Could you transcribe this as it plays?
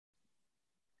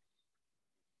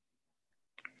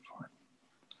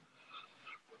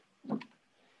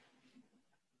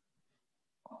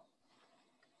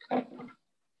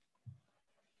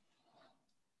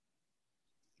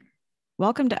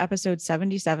Welcome to episode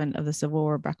 77 of the Civil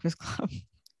War Breakfast Club.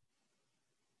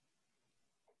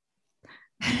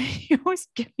 You always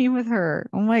get me with her.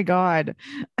 Oh my God.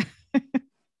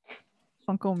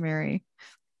 Uncle Mary.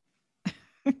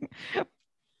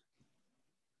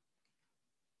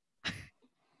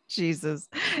 Jesus.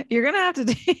 You're going to have to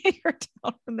take her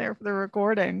down from there for the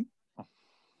recording.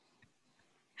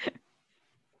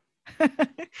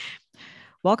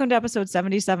 Welcome to episode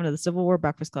 77 of the Civil War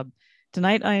Breakfast Club.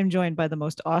 Tonight, I am joined by the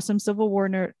most awesome Civil War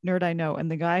nerd I know,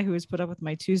 and the guy who has put up with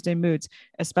my Tuesday moods,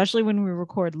 especially when we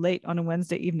record late on a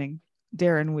Wednesday evening,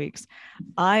 Darren Weeks.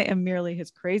 I am merely his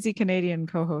crazy Canadian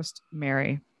co-host,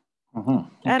 Mary. Okay,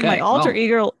 and my alter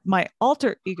ego,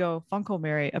 Funko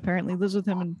Mary, apparently lives with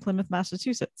him in Plymouth,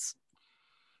 Massachusetts.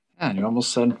 Yeah, and you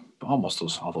almost said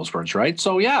all those words, right?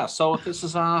 So yeah, so this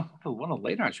is one of the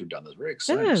late nights we've done this. Very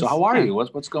exciting. So how are you?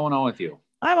 What's going on with you?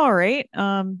 I'm all right.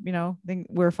 I think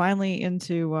we're finally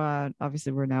into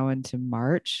obviously we're now into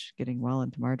March, getting well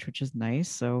into March, which is nice.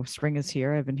 So spring is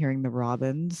here. I've been hearing the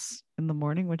robins in the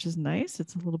morning, which is nice.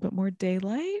 It's a little bit more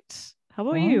daylight. How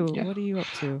about you? Yeah. What are you up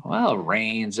to? Well, it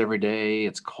rains every day.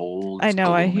 It's cold. I know.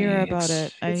 Gloomy. I hear about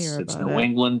it. It's New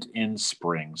England in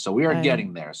spring. So we are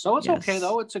getting there. So it's okay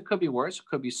though. It could be worse. It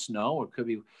could be snow. It could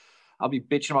be, I'll be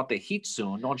bitching about the heat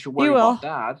soon. Don't you worry about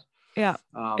that. Yeah.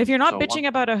 If you're not bitching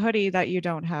about a hoodie that you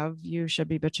don't have, you should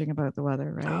be bitching about the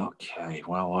weather, right? Okay.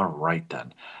 Well, all right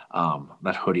then.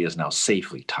 That hoodie is now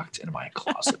safely tucked in my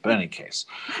closet. But in any case,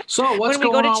 so what's going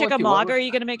on? When we go to Chickamauga, are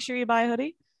you going to make sure you buy a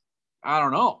hoodie? I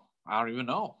don't know. I don't even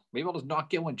know. Maybe I'll just not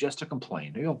get one just to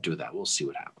complain. Maybe I'll do that. We'll see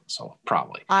what happens. So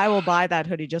probably. I will buy that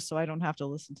hoodie just so I don't have to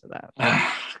listen to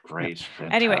that. Great.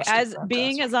 Anyway, as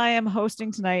I am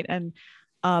hosting tonight and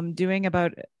doing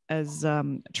about as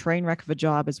train wreck of a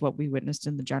job as what we witnessed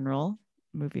in the General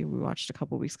movie we watched a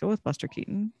couple of weeks ago with Buster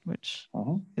Keaton, which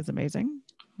is amazing.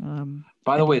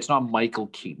 By the way, it's not Michael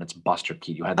Keaton, it's Buster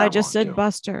Keaton. You had that I just said too.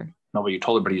 Buster. No, but you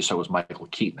told everybody you said it was Michael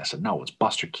Keaton. I said, no, it's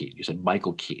Buster Keaton. You said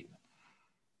Michael Keaton.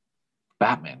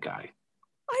 Batman guy.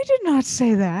 I did not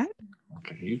say that.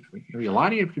 Okay, you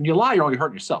lie, you're only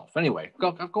hurting yourself. Anyway, go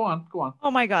on.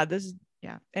 Oh my God, this is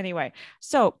Anyway,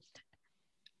 so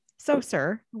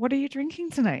sir, what are you drinking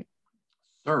tonight?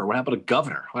 Sir, what happened to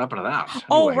Governor? What happened to that? Anyway.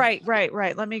 Oh,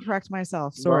 right. Let me correct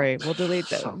myself. Sorry, we'll delete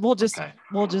that. We'll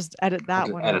just edit that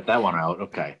one. Edit that one out.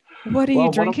 Okay. What are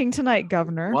you drinking tonight,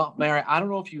 Governor? Well, Mary, I don't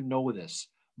know if you know this,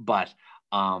 but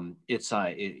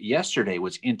yesterday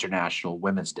was International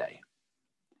Women's Day.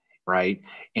 Right.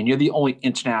 And you're the only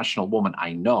international woman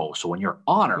I know. So in your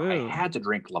honor, I had to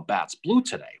drink Labatt's Blue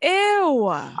today. Ew.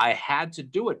 I had to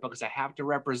do it because I have to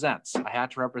represent.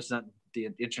 The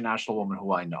international woman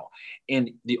who I know.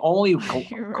 And the only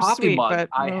coffee mug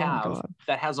I have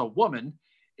that has a woman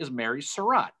is Mary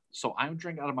Surratt. So I'm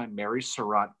drinking out of my Mary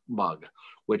Surratt mug,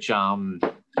 which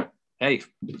hey,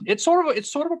 it's sort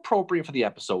of appropriate for the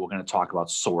episode we're going to talk about.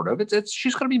 Sort of,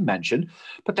 she's going to be mentioned,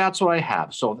 but that's what I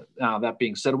have. So that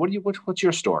being said, what's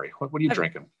your story? What are you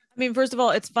drinking? I mean, first of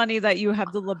all, it's funny that you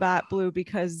have the Labatt Blue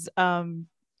because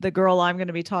the girl I'm going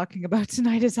to be talking about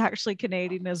tonight is actually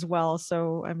Canadian as well.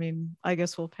 So I mean, I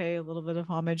guess we'll pay a little bit of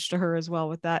homage to her as well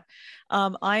with that.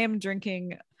 I am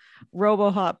drinking Robo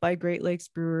Hop by Great Lakes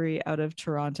Brewery out of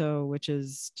Toronto, which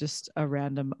is just a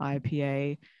random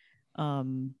IPA.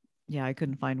 I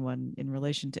couldn't find one in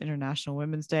relation to International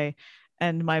Women's Day.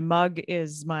 And my mug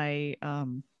is my,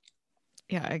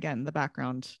 again, the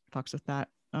background talks with that.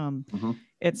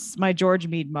 It's my George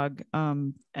Meade mug.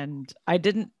 And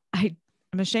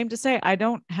I'm ashamed to say, I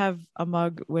don't have a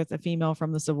mug with a female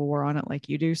from the Civil War on it like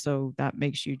you do. So that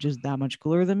makes you just that much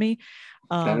cooler than me.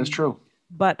 That is true.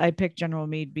 But I picked General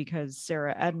Meade because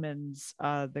Sarah Edmonds,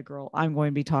 the girl I'm going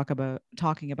to be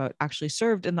talking about, actually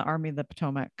served in the Army of the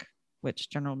Potomac, which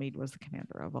General Meade was the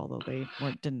commander of, although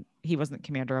he wasn't the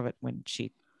commander of it when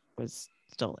she was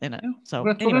still in it. So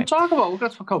we're going to talk about, we're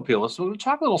going to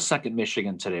talk a little Second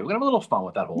Michigan today. We're going to have a little fun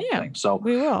with that whole thing. So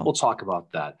we'll talk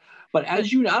about that. But I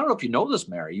don't know if you know this,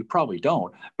 Mary, you probably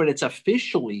don't, but it's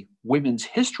officially Women's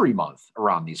History Month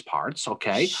around these parts.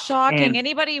 Okay. Shocking. And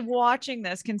anybody watching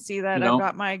this can see that I've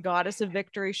got my Goddess of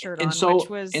Victory shirt on,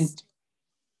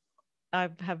 I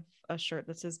have a shirt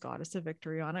that says Goddess of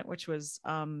Victory on it, which was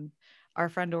our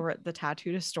friend over at the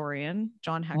Tattooed Historian,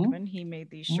 John Heckman. He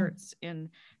made these shirts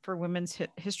for Women's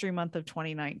History Month of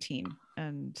 2019.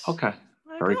 And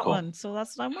very cool. One, so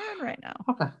that's what I'm wearing right now.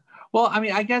 Okay. Well, I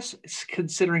mean, I guess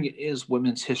considering it is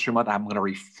Women's History Month, I'm going to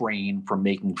refrain from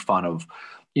making fun of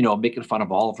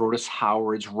all of Rhoda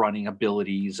Howard's running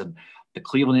abilities and the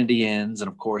Cleveland Indians, and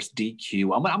of course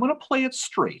DQ. I'm going to play it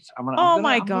straight. Oh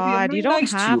my God, you don't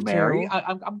have to, Mary.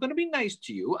 I'm going to be nice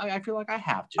to you. I feel like I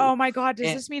have to. Oh my God,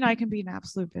 does this mean I can be an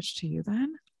absolute bitch to you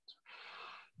then?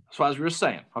 So as we were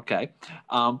saying, okay,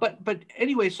 but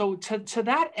anyway, so to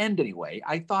that end anyway,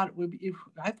 I thought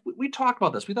we talked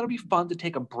about this. We thought it'd be fun to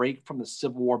take a break from the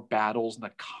Civil War battles and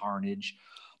the carnage,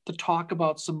 to talk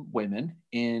about some women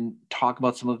and talk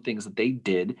about some of the things that they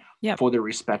did for their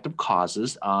respective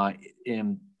causes,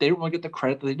 and they don't really get the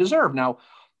credit that they deserve. Now,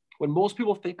 when most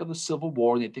people think of the Civil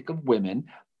War and they think of women,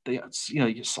 a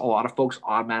lot of folks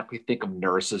automatically think of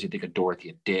nurses. You think of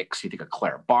Dorothea Dix, you think of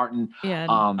Clara Barton,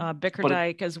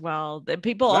 Bickerdike as well.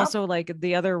 People also, like,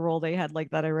 the other role they had, like,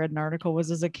 that I read an article,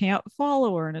 was as a camp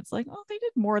follower, and it's like, oh, they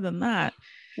did more than that.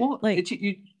 Well, like,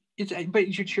 but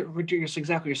exactly what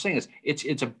you're saying is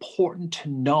it's important to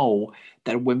know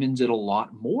that women did a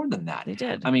lot more than that. They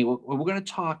did. I mean, we're going to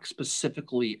talk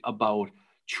specifically about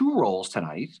two roles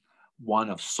tonight: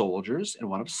 one of soldiers and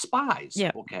one of spies.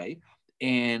 Yeah. Okay.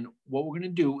 And what we're going to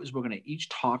do is we're going to each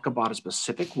talk about a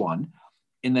specific one.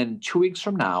 And then 2 weeks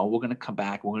from now, we're going to come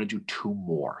back. We're going to do two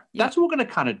more. Yep. That's what we're going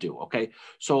to kind of do. Okay.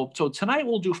 So tonight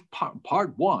we'll do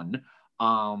part one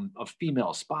of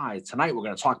female spies. Tonight we're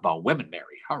going to talk about women,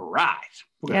 Mary. All right.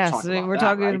 We're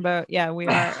talking about, we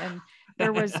are. And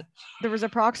there was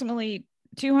approximately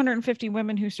 250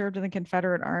 women who served in the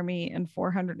Confederate Army and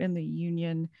 400 in the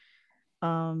Union.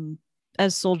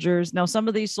 As soldiers. Now, some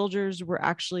of these soldiers were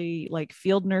actually like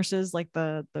field nurses, like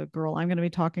the girl I'm going to be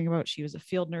talking about. She was a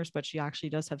field nurse, but she actually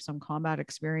does have some combat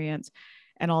experience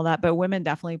and all that. But women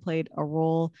definitely played a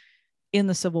role in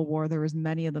the Civil War. There was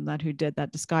many of them who did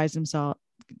that, disguised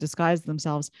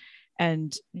themselves.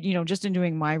 And, just in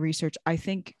doing my research, I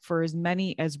think for as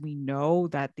many as we know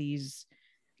that these,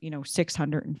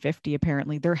 650,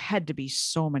 apparently there had to be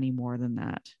so many more than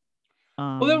that.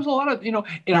 Well, there was a lot of, in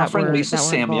our friend Lisa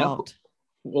Samia,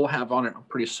 we'll have on it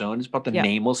pretty soon. It's about the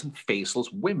nameless and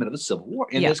faceless women of the Civil War.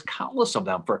 And there's countless of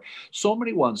them for so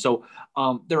many ones. So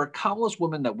there are countless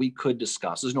women that we could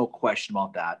discuss. There's no question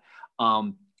about that.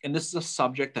 And this is a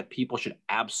subject that people should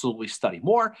absolutely study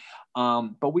more.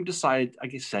 But we've decided,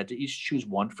 like I said, to each choose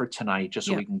one for tonight, just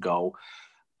so we can go.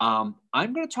 I'm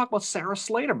going to talk about Sarah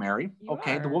Slater, Mary.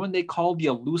 The woman they called the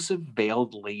elusive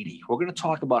veiled lady. We're going to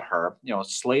talk about her.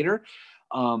 Slater.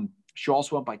 She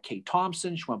also went by Kate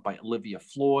Thompson. She went by Olivia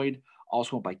Floyd,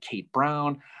 also went by Kate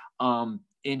Brown.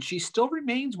 And she still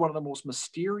remains one of the most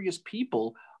mysterious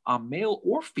people, male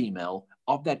or female,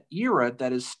 of that era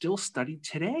that is still studied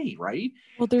today, right?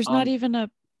 Well, there's not even a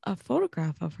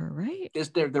photograph of her, right?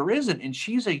 There isn't. And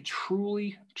she's a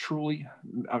true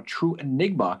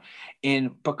enigma.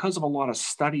 And because of a lot of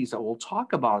studies that we'll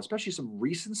talk about, especially some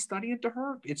recent study into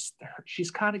her,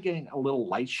 she's kind of getting a little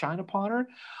light shine upon her.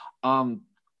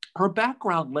 Her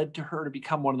background led to her to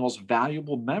become one of the most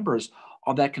valuable members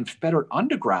of that Confederate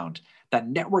underground that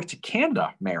networked to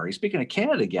Canada, Mary. Speaking of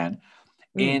Canada again,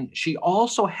 and she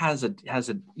also has a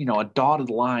dotted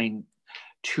line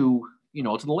to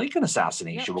the Lincoln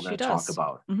assassination. We're going to talk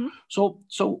about. Mm-hmm. So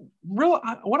what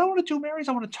I want to do, Mary, is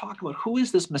I want to talk about who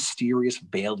is this mysterious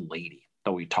veiled lady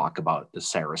that we talk about, the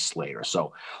Sarah Slater.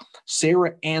 So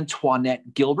Sarah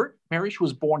Antoinette Gilbert, Mary, she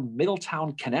was born in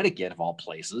Middletown, Connecticut, of all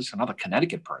places, another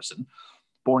Connecticut person,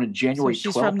 born in January 12th.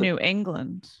 She's from New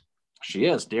England. She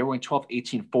is. January 12th,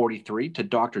 1843, to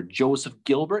Dr. Joseph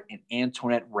Gilbert and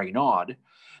Antoinette Raynaud.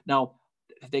 Now,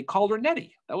 they called her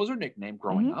Nettie. That was her nickname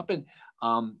growing up. And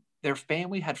their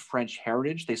family had French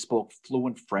heritage. They spoke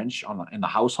fluent French in the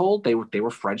household. They were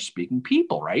French-speaking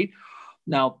people, right?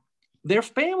 Now, their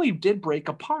family did break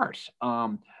apart.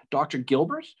 Dr.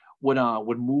 Gilbert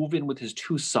would move in with his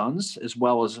two sons, as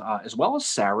well as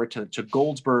Sarah, to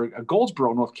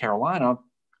Goldsboro, North Carolina,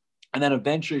 and then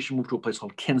eventually she moved to a place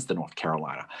called Kinston, North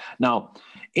Carolina. Now,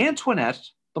 Antoinette,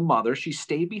 the mother, she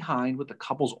stayed behind with the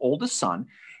couple's oldest son,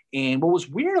 and what was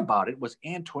weird about it was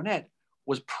Antoinette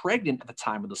was pregnant at the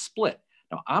time of the split.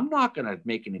 Now, I'm not going to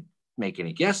make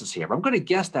any guesses here, but I'm going to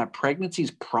guess that pregnancy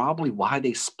is probably why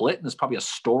they split, and there's probably a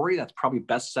story that's probably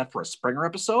best set for a Springer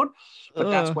episode. But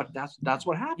that's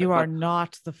what happened. You are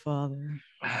not the father.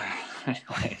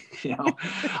 Anyway,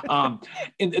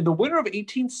 in the winter of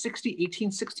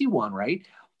 1861, right?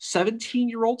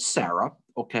 17-year-old Sarah,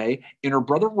 and her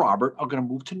brother Robert are going to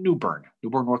move to New Bern,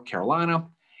 North Carolina.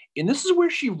 And this is where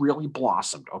she really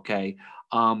blossomed,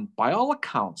 by all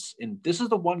accounts. And this is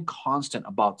the one constant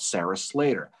about Sarah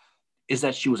Slater, is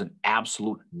that she was an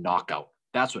absolute knockout.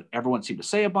 That's what everyone seemed to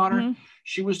say about her. Mm-hmm.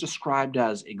 She was described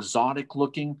as an exotic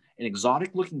looking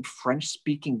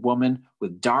French-speaking woman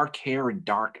with dark hair and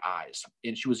dark eyes.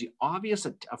 And she was the obvious,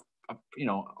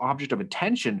 object of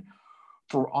attention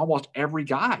for almost every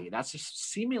guy. That's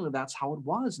just seemingly that's how it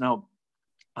was. Now,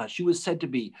 she was said to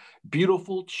be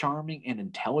beautiful, charming, and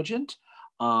intelligent.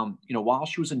 While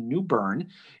she was in New Bern,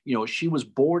 she was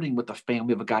boarding with the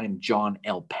family of a guy named John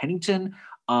L. Pennington,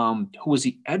 who was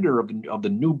the editor of the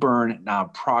New Bern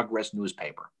Progress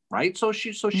newspaper, right? So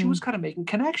she was kind of making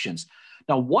connections.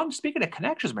 Now, speaking of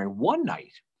connections, Mary, one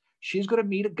night she's going to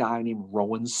meet a guy named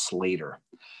Rowan Slater.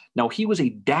 Now, he was a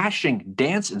dashing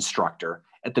dance instructor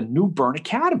at the New Bern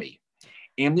Academy,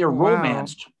 and their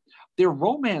romance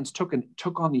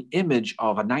took on the image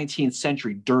of a 19th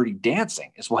century dirty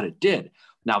dancing, is what it did.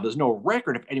 Now, there's no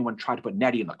record if anyone tried to put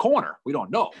Nettie in the corner. We don't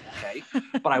know, okay?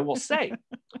 But I will say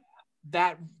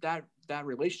that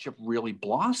relationship really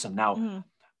blossomed. Now,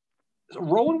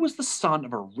 Rowan was the son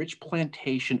of a rich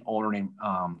plantation owner named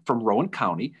from Rowan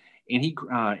County,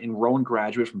 and Rowan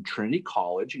graduated from Trinity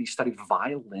College, and he studied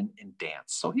violin and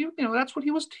dance. So that's what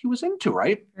he was into,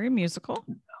 right? Very musical.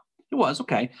 It was,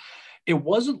 okay. It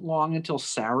wasn't long until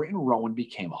Sarah and Rowan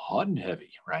became hot and heavy,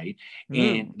 right?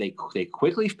 And they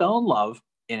quickly fell in love.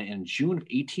 And in June of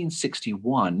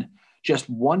 1861, just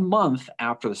 1 month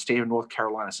after the state of North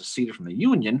Carolina seceded from the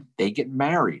Union, they get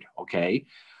married, okay?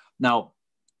 Now,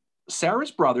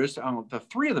 Sarah's brothers, the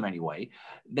three of them anyway,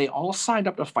 they all signed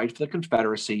up to fight for the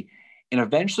Confederacy, and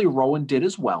eventually Rowan did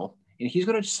as well, and he's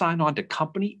going to sign on to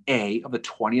Company A of the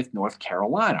 20th North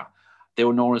Carolina. They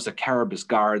were known as the Carabas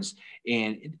Guards,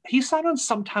 and he signed on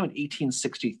sometime in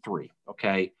 1863,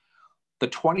 okay? The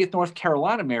 20th North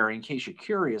Carolina, Mary, in case you're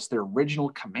curious, their original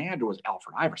commander was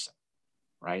Alfred Iverson,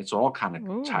 right? So it all kind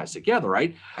of ties together,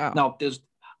 right? Oh. Now,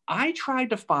 I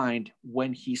tried to find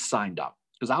when he signed up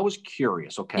because I was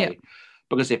curious, okay? Yeah.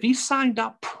 Because if he signed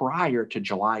up prior to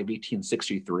July of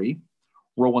 1863,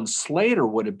 Rowan Slater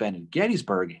would have been in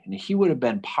Gettysburg, and he would have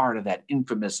been part of that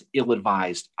infamous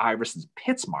ill-advised Iverson's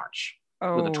Pitts March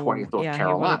with the 20th North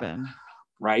Carolina,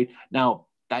 right? Now,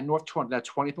 that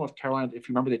 20th North Carolina, if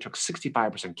you remember, they took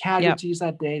 65% casualties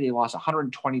that day. They lost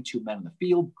 122 men in the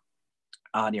field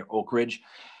near Oak Ridge.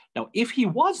 Now, if he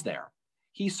was there,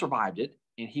 he survived it,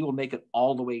 and he will make it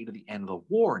all the way to the end of the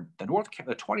war. The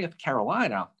 20th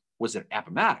Carolina was at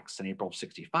Appomattox in April of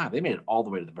 65. They made it all the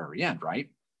way to the very end, right?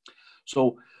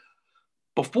 So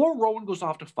before Rowan goes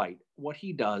off to fight, what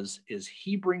he does is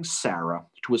he brings Sarah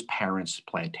to his parents'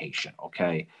 plantation,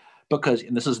 okay?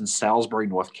 And this is in Salisbury,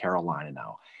 North Carolina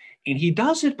now. And he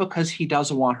does it because he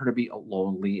doesn't want her to be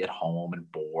lonely at home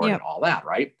and bored and all that,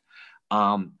 right?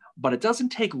 But it doesn't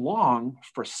take long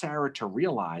for Sarah to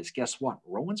realize, guess what?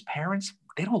 Rowan's parents,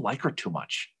 they don't like her too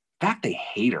much. In fact, they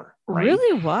hate her, right?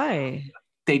 Really? Why?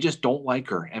 They just don't like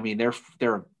her. I mean,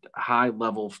 they're a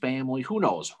high-level family. Who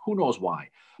knows? Who knows why?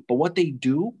 But what they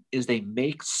do is they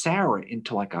make Sarah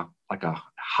into like a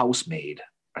housemaid,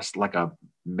 like a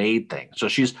maid thing. So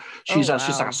she's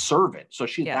just like a servant. So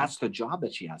that's the job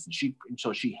that she has, and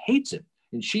so she hates it,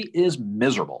 and she is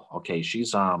miserable. Okay,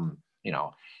 she's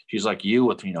she's like you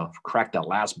with crack that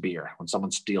last beer when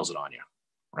someone steals it on you,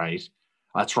 right?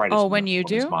 That's right. Oh, when you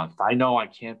do? Month. I know I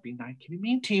can't be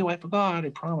mean to you. I forgot. I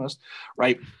promised.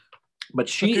 Right. But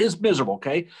she is miserable.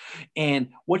 Okay. And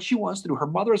what she wants to do, her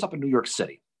mother is up in New York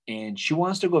City, and she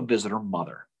wants to go visit her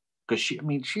mother because she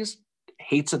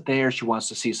hates it there. She wants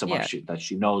to see someone that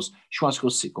she knows. She wants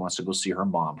to go see her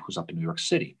mom, who's up in New York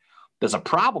City. There's a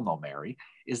problem though, Mary,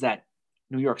 is that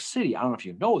New York City, I don't know if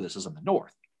you know this, is in the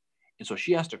north. And so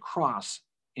she has to cross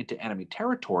into enemy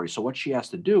territory. So what she has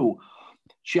to do,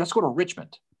 she has to go to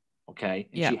Richmond, okay?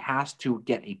 And she has to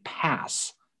get a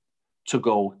pass to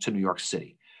go to New York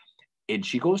City. And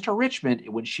she goes to Richmond,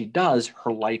 and when she does,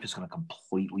 her life is going to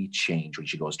completely change when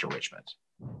she goes to Richmond.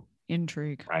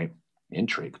 Intrigue. Right?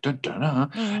 Intrigue. Dun, dun,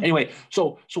 dun. Anyway,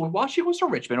 so while she goes to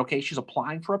Richmond, okay, she's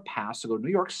applying for a pass to go to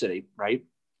New York City, right?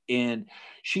 And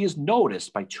she is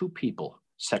noticed by two people,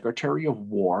 Secretary of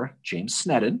War James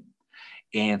Snedden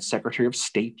and Secretary of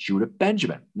State Judith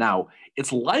Benjamin. Now,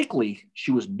 it's likely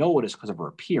she was noticed because of her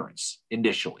appearance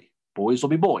initially. Boys will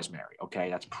be boys, Mary, okay?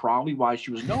 That's probably why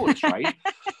she was noticed, right?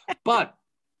 But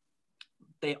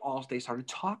they started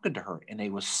talking to her, and they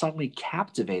were suddenly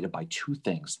captivated by two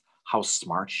things: how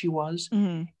smart she was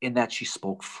and that she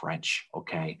spoke French,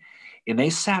 okay? And they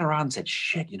sat around and said,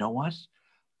 shit, you know what?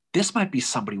 This might be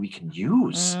somebody we can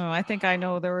use. Oh, I think I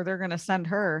know they're going to send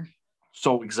her.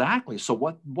 So exactly. So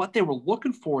what they were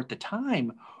looking for at the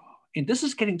time, and this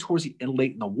is getting towards the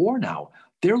late in the war now,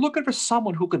 they're looking for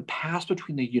someone who could pass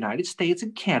between the United States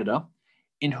and Canada,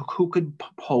 and who could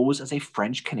pose as a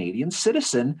French-Canadian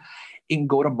citizen and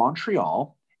go to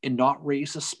Montreal and not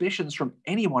raise suspicions from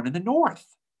anyone in the North.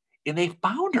 And they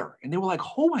found her, and they were like,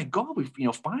 oh my God, we've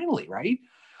finally, right?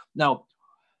 Now,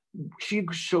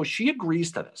 she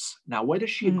agrees to this. Now, whether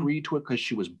she agreed to it because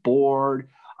she was bored,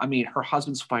 I mean, her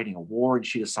husband's fighting a war and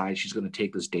she decides she's going to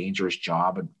take this dangerous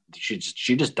job, and she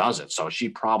just does it. So she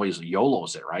probably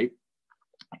YOLOs it, right?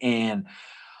 And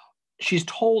she's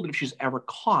told if she's ever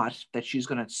caught that she's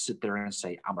going to sit there and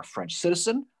say, I'm a French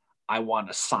citizen. I want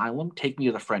asylum. Take me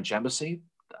to the French embassy.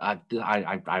 I'm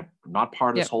not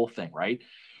part of this whole thing, right?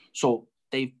 So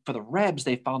for the Rebs,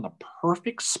 they found the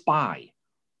perfect spy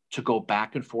to go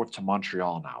back and forth to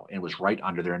Montreal now. And it was right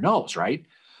under their nose, right?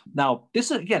 Now,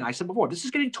 this is, again, I said before, this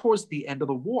is getting towards the end of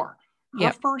the war.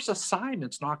 Her first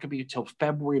assignment's not going to be until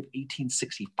February of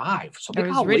 1865. So I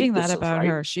was reading that about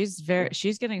her. She's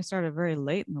getting started very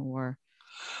late in the war.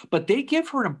 But they give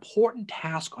her an important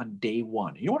task on day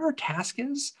one. You know what her task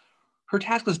is? Her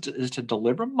task is to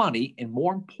deliver money and,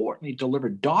 more importantly, deliver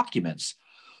documents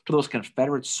to those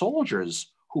Confederate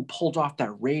soldiers who pulled off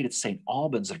that raid at St.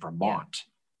 Albans in Vermont.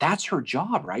 That's her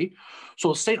job, right?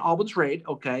 So St. Albans raid,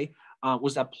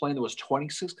 was that plane that was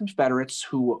 26 Confederates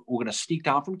who were going to sneak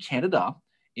down from Canada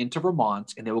into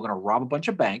Vermont, and they were going to rob a bunch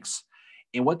of banks.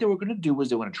 And what they were going to do was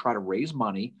they were going to try to raise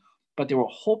money, but they were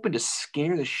hoping to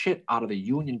scare the shit out of the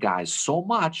Union guys so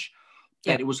much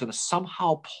that it was going to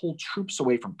somehow pull troops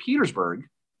away from Petersburg,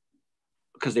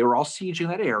 because they were all sieging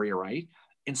that area, right?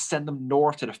 And send them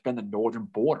north to defend the northern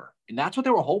border. And that's what they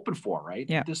were hoping for, right?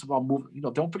 Yeah. This is about moving,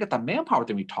 don't forget the manpower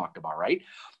thing we talked about, right?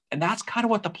 And that's kind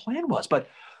of what the plan was. But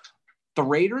the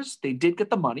Raiders, they did get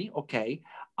the money,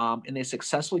 and they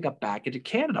successfully got back into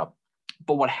Canada.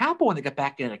 But what happened when they got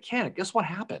back into Canada, guess what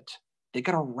happened? They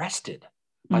got arrested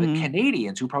by the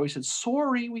Canadians, who probably said,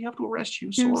 sorry, we have to arrest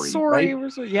you. Sorry.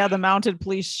 Right? The mounted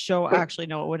police show. Actually,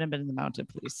 no, it wouldn't have been the mounted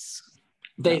police.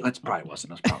 That's probably wasn't.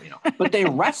 That's probably But they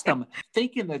arrest them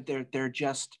thinking that they're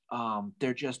just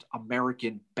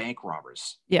American bank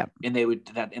robbers. Yeah, and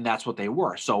that's what they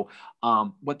were. So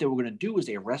what they were going to do is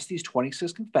they arrest these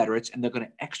 26 Confederates, and they're going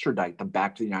to extradite them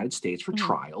back to the United States for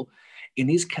trial. And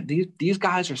these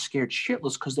guys are scared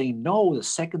shitless because they know the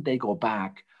second they go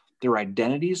back, their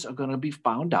identities are going to be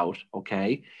found out.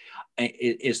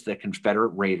 It's the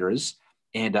Confederate raiders,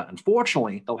 and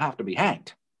unfortunately, they'll have to be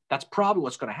hanged. That's probably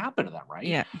what's going to happen to them, right?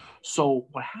 Yeah. So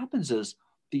what happens is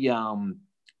the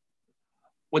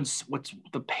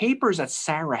papers that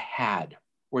Sarah had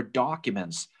were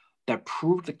documents that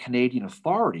proved the Canadian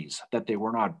authorities that they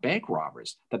were not bank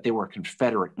robbers, that they were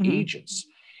Confederate agents.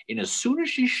 And as soon as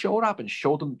she showed up and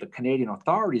showed them, the Canadian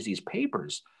authorities, these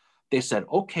papers, they said,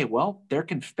 okay, well, they're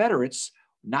Confederates.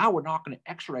 Now we're not going to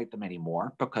extradite them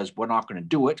anymore because we're not going to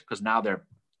do it because now they're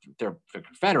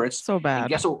Confederates. So bad. And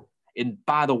guess what? And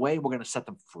by the way, we're going to set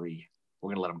them free. We're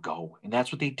going to let them go. And that's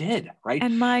what they did, right?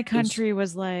 And my country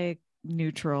was like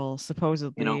neutral,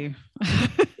 supposedly.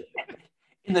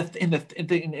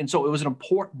 And so it was an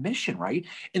important mission, right?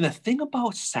 And the thing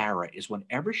about Sarah is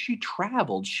whenever she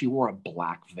traveled, she wore a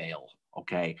black veil,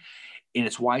 and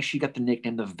it's why she got the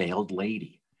nickname the Veiled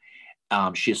Lady.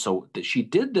 She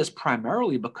did this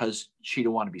primarily because she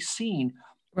didn't want to be seen.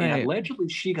 Right. And allegedly,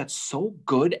 she got so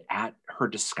good at her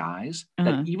disguise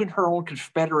that even her own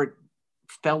Confederate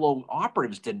fellow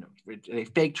operatives they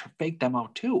faked them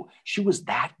out too. She was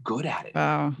that good at it.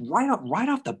 Right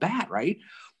off the bat, right?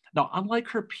 Now, unlike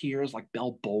her peers like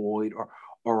Belle Boyd or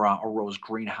Rose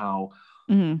Greenhow,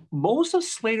 most of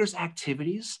Slater's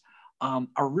activities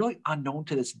are really unknown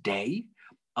to this day.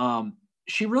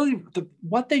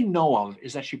 What they know of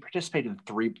is that she participated in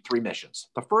three missions.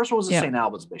 The first one was the St.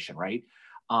 Albans mission, right?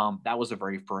 That was the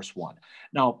very first one.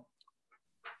 Now,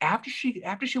 after she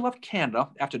left Canada,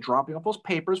 after dropping off those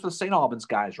papers for the St. Albans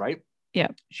guys, right? Yeah.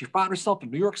 She found herself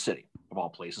in New York City, of all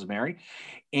places, Mary,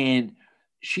 and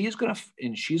she's gonna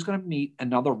meet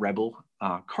another rebel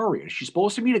courier. She's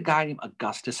supposed to meet a guy named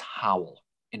Augustus Howell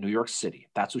in New York City.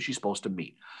 That's who she's supposed to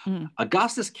meet.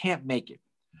 Augustus can't make it,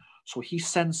 so he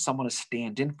sends someone to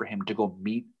stand in for him to go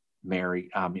meet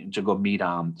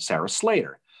Sarah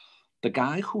Slater. The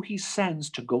guy who he sends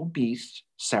to go meet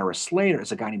Sarah Slater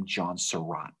is a guy named John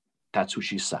Surratt. That's who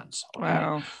she sends.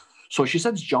 Wow. So she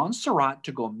sends John Surratt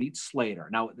to go meet Slater.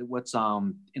 Now, what's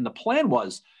in the plan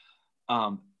was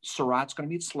Surratt's going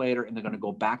to meet Slater, and they're going to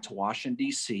go back to Washington,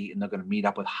 D.C., and they're going to meet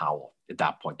up with Howell at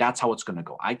that point. That's how it's going to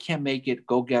go. I can't make it.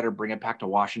 Go get her. Bring it back to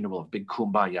Washington. We'll have big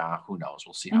kumbaya. Who knows?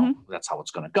 We'll see how that's how it's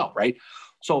going to go, right?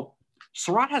 So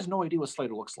Surratt has no idea what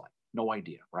Slater looks like. No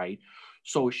idea, right?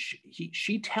 So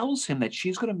she tells him that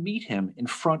she's going to meet him in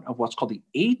front of what's called the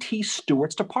A.T.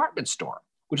 Stewart's department store,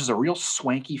 which is a real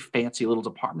swanky, fancy little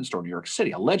department store in New York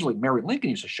City. Allegedly, Mary Lincoln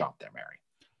used to shop there, Mary.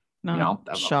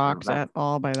 Not shocked at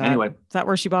all by that. Anyway, is that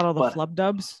where she bought all the flub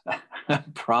dubs?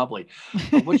 Probably.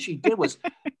 But what she did was,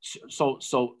 so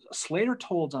Slater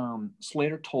told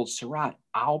Surratt,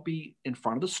 I'll be in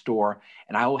front of the store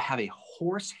and I will have a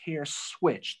horsehair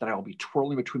switch that I will be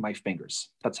twirling between my fingers.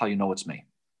 That's how you know it's me.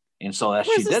 And so that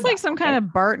she did. Is this like some kind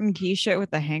of Bart and Key shit with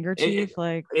the handkerchief?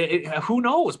 Who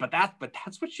knows? But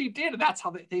that's what she did, and that's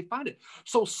how they find it.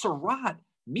 So Surratt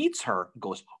meets her and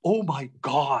goes, "Oh my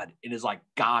God," and is like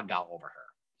gaga over her.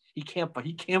 He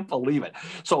can't believe it.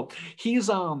 So he's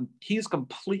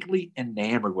completely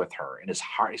enamored with her in his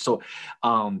heart. So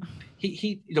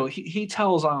he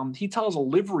tells a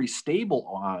livery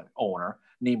stable owner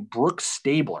named Brooks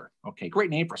Stabler. Okay,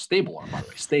 great name for a stable owner, by the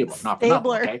way. Stabler, not for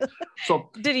nothing. Okay, so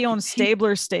did he own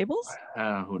Stabler Stables?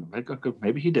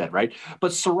 Maybe he did, right?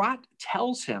 But Surratt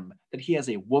tells him that he has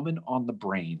a woman on the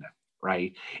brain,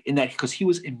 right? In that because he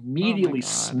was immediately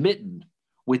smitten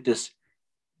with this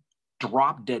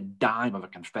drop dead dime of a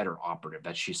Confederate operative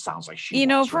that she sounds like she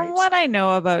was, from what I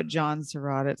know about John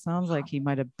Surratt, it sounds like he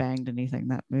might have banged anything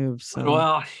that moves. So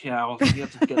well, you have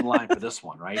to get in line for this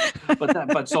one, right? But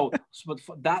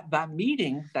that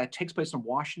meeting that takes place in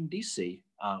Washington D.C.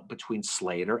 Between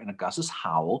Slater and Augustus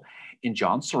Howell and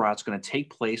John Surratt's going to take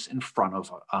place in front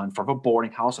of a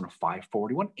boarding house on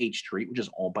 541 H Street, which is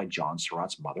owned by John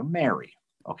Surratt's mother, Mary.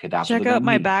 Okay, that's check out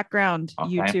my background,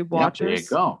 okay. YouTube watchers.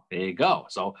 There you go.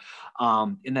 So,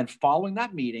 and then following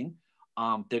that meeting,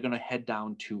 they're going to head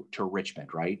down to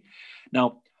Richmond, right?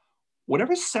 Now,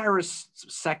 whatever Sarah's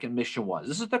second mission was,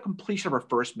 this is the completion of her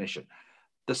first mission.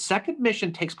 The second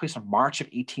mission takes place in March of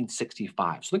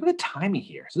 1865. So look at the timing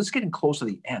here. So this is getting close to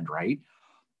the end, right?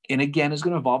 And again, it's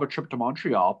going to involve a trip to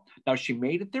Montreal. Now, she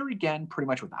made it there again pretty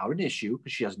much without an issue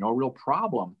because she has no real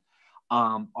problem.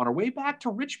 On her way back to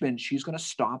Richmond, she's going to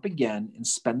stop again and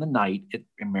spend the night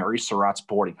in Mary Surratt's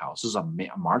boarding house. This is on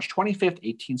March 25th,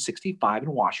 1865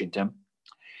 in Washington.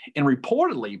 And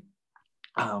reportedly,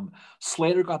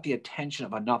 Slater got the attention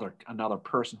of another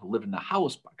person who lived in the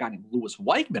house, a guy named Louis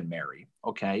Weichman Mary,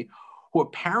 okay, who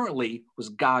apparently was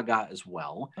gaga as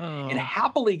well, and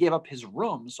happily gave up his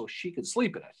room so she could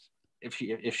sleep in it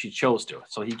if she chose to.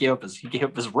 So he gave up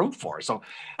his room for her. So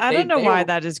I don't know why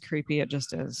that is creepy. It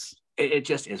just is. It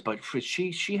just is, but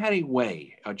she had a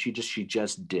way. She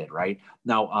just did, right?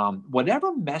 Now,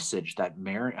 whatever message that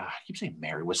Mary, I keep saying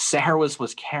Mary, Sarah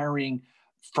was carrying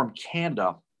from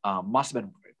Canada must have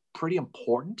been pretty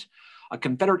important. A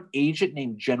Confederate agent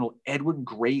named General Edward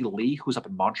Gray Lee, who's up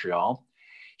in Montreal,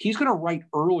 he's going to write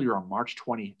earlier on March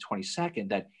 22nd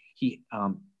that he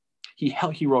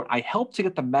wrote, "I helped to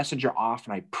get the messenger off,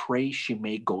 and I pray she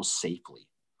may go safely."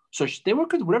 So they were,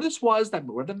 whatever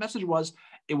the message was,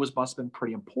 must have been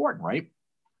pretty important, right?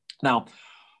 Now,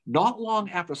 not long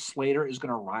after Slater is going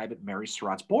to arrive at Mary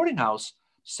Surratt's boarding house,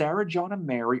 Sarah, John, and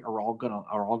Mary are all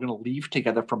gonna leave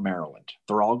together from Maryland.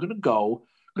 They're all gonna go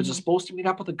because they're supposed to meet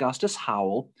up with Augustus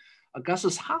Howell.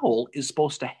 Augustus Howell is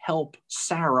supposed to help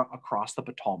Sarah across the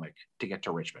Potomac to get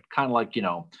to Richmond, kind of like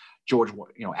George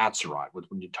Atzerodt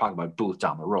when you talk about Booth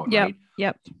down the road, right?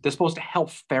 Yep. They're supposed to help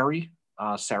ferry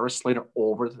Sarah Slater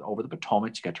over the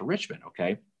Potomac to get to Richmond.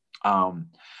 Okay.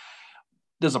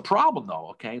 There's a problem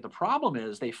though. Okay. The problem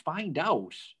is they find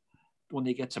out when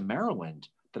they get to Maryland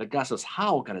that Augustus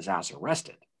Howell got his ass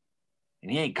arrested,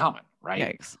 and he ain't coming,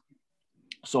 right? Yikes.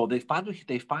 So they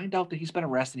find out that he's been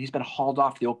arrested. He's been hauled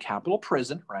off the old Capitol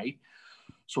prison, right?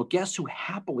 So guess who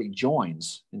happily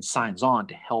joins and signs on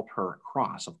to help her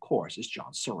across? Of course, is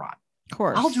John Surratt. Of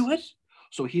course, I'll do it.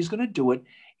 So he's going to do it,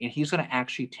 and he's going to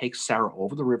actually take Sarah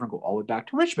over the river and go all the way back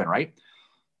to Richmond, right?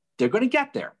 They're going to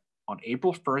get there on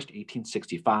April 1st,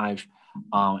 1865,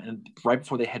 and right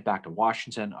before they head back to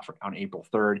Washington on April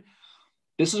 3rd.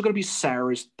 This is going to be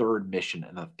Sarah's third mission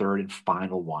and the third and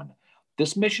final one.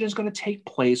 This mission is going to take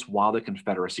place while the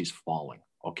Confederacy is falling.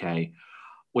 Okay,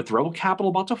 with the rebel capital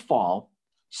about to fall,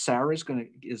 Sarah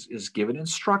is given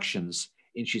instructions,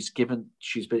 and she's been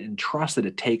entrusted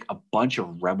to take a bunch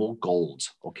of rebel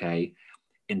golds, okay,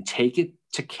 and take it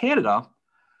to Canada,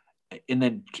 and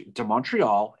then to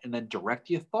Montreal, and then direct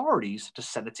the authorities to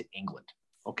send it to England.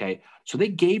 Okay, so they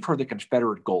gave her the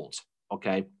Confederate golds.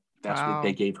 Okay, that's what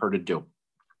they gave her to do.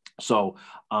 So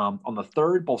on the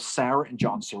 3rd, both Sarah and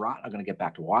John Surratt are going to get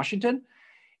back to Washington,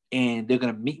 and they're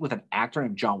going to meet with an actor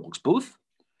named John Wilkes Booth.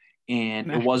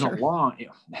 And it wasn't long.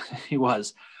 He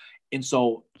was. And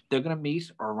so they're going to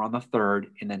meet around the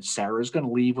 3rd, and then Sarah's going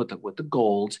to leave with the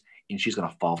gold, and she's going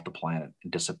to fall off the planet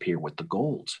and disappear with the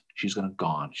gold. She's going to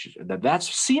gone.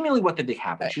 That's seemingly what they think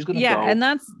happened. She's going to go. Yeah, and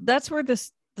that's where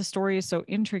this the story is so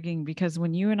intriguing, because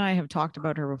when you and I have talked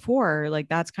about her before, like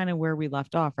that's kind of where we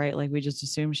left off, right? Like we just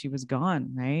assumed she was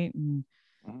gone, right? And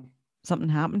something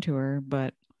happened to her,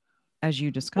 but as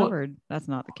you discovered, that's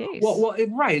not the case.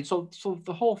 Right. So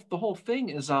the whole thing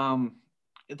is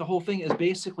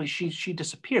basically she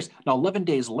disappears. Now 11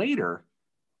 days later,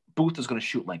 Booth is going to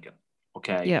shoot Lincoln.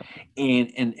 Okay. Yeah.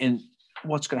 And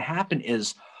what's going to happen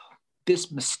is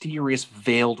this mysterious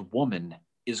veiled woman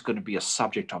is going to be a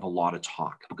subject of a lot of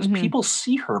talk, because people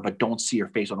see her but don't see her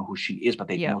face, don't know who she is, but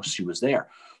they know she was there.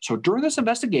 So during this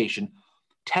investigation,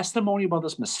 testimony about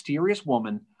this mysterious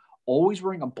woman always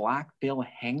wearing a black veil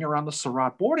hanging around the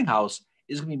Surratt boarding house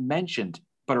is going to be mentioned,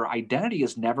 but her identity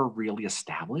is never really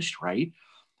established, right?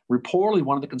 Reportedly,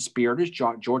 one of the conspirators,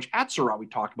 George Atzerodt, we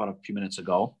talked about a few minutes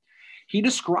ago, he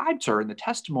described her in the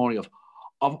testimony of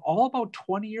all about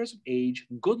 20 years of age,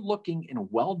 good looking and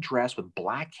well dressed with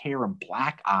black hair and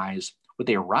black eyes, with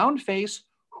a round face,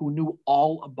 who knew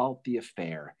all about the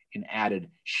affair, and added,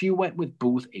 she went with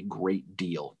Booth a great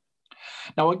deal.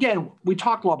 Now, again, we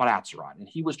talked a lot about Atzerodt, and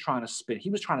he was trying to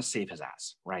save his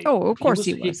ass, right? Oh, of course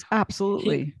he was.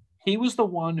 Absolutely. He was the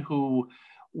one who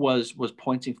was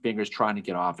pointing fingers, trying to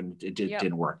get off, and it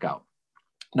didn't work out.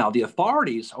 Now, the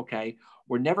authorities,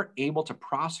 were never able to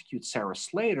prosecute Sarah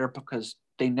Slater because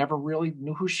they never really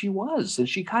knew who she was, and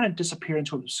she kind of disappeared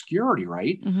into obscurity,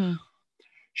 right?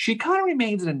 She kind of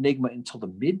remains an enigma until the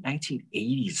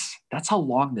mid-1980s. That's how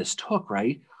long this took,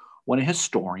 right? When a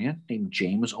historian named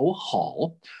James O.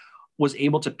 Hall was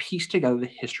able to piece together the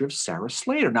history of Sarah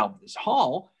Slater. Now, this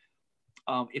Hall,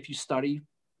 if you study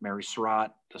Mary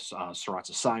Surratt, the Surratt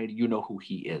Society, you know who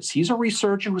he is. He's a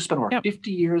researcher who spent over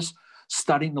 50 years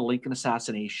studying the Lincoln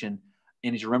assassination,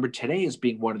 and he's remembered today as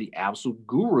being one of the absolute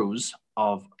gurus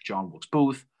of John Wilkes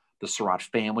Booth, the Surratt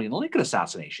family, and the Lincoln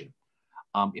assassination.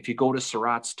 If you go to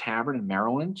Surratt's Tavern in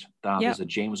Maryland, there's a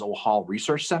James O. Hall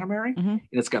Research Center, Mary, and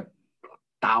it's got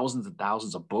thousands and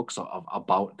thousands of books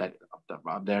about that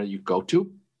there you go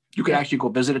to. You can actually go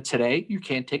visit it today. You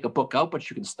can't take a book out, but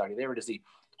you can study there. It is the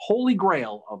holy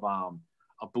grail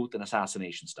of Booth and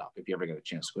assassination stuff, if you ever get a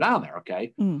chance to go down there,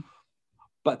 okay?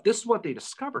 But this is what they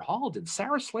discovered, Hall did.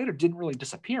 Sarah Slater didn't really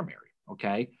disappear, Mary,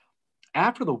 okay?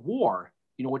 After the war,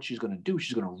 you know what she's going to do?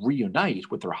 She's going to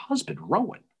reunite with her husband,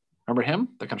 Rowan. Remember him,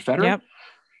 the Confederate? Yep.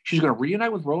 She's going to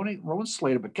reunite with Rowan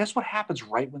Slater, but guess what happens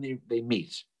right when they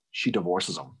meet? She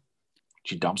divorces him.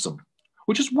 She dumps him,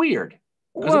 which is weird.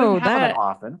 Because it didn't happen that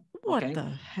often. What the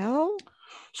hell?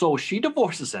 So she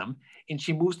divorces him, and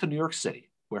she moves to New York City,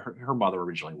 where her mother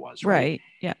originally was. Right.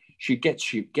 Yeah. She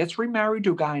gets remarried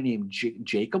to a guy named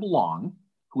Jacob Long,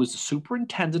 who is the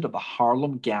superintendent of the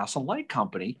Harlem Gas and Light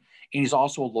Company, and he's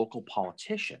also a local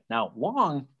politician. Now,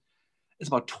 Long is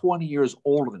about 20 years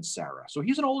older than Sarah, so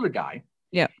he's an older guy.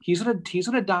 Yeah. He's gonna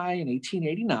die in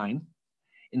 1889,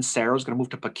 and Sarah's gonna move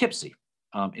to Poughkeepsie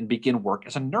and begin work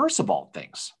as a nurse of all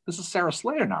things. This is Sarah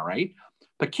Slater now, right?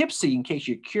 Poughkeepsie, in case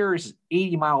you're curious, is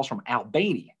 80 miles from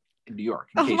Albany in New York.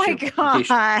 Oh my God.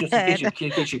 In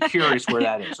case you're curious where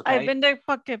that is. Okay? I've been to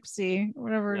Poughkeepsie,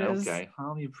 whatever it is. Okay.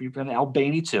 Well, you've been to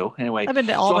Albany too. Anyway. I've been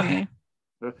to Albany.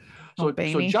 So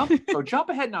jump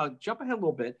ahead a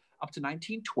little bit up to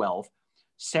 1912.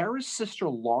 Sarah's sister,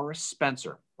 Laura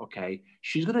Spencer,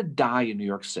 she's going to die in New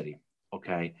York City,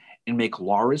 and make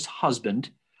Laura's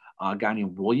husband, a guy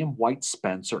named William White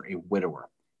Spencer, a widower.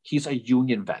 He's a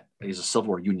Union vet. He's a Civil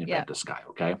War Union vet, this guy,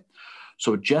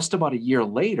 So just about a year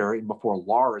later, and before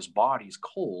Laura's body's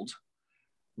cold,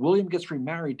 William gets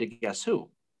remarried to guess who?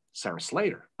 Sarah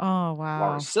Slater. Oh, wow.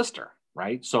 Laura's sister,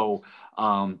 right? So,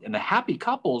 and the happy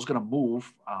couple is going to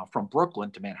move from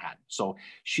Brooklyn to Manhattan. So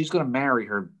she's going to marry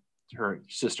her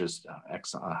sister's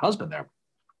ex-husband there.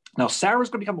 Now, Sarah's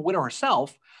going to become a widow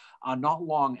herself not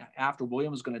long after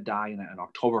William is going to die in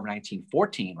October of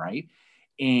 1914, right?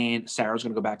 And Sarah's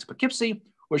going to go back to Poughkeepsie,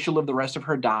 where she'll live the rest of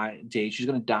her days. She's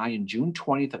going to die in June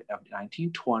 20th of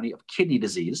 1920 of kidney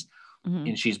disease,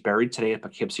 and she's buried today at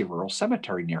Poughkeepsie Rural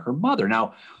Cemetery near her mother.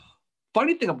 Now,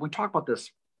 funny thing, we talked about this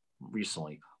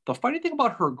recently. The funny thing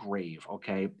about her grave,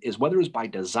 is whether it was by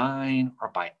design or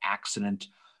by accident,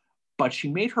 but she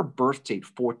made her birth date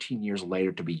 14 years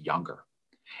later to be younger.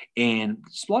 And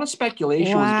a lot of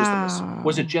speculation. Wow.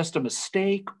 Was it just a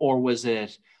mistake, or was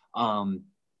it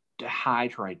to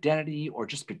hide her identity, or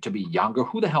just to be younger?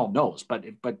 Who the hell knows? But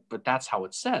that's how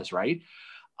it says, right?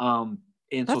 And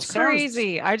that's so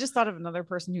crazy. I just thought of another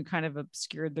person who kind of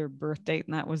obscured their birth date,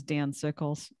 and that was Dan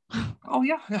Sickles. Oh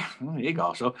yeah, there you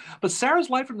go. So, but Sarah's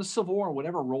life in the Civil War,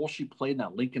 whatever role she played in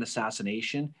that Lincoln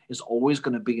assassination, is always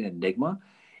going to be an enigma.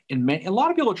 a lot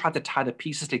of people try to tie the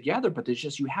pieces together, but there's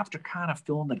just, you have to kind of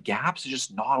fill in the gaps. There's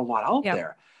just not a lot out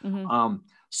there.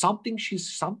 Something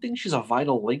she's a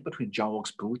vital link between John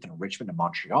Wilkes Booth and Richmond and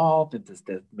Montreal.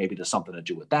 Maybe there's something to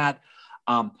do with that.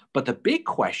 But the big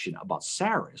question about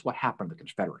Sarah is what happened to the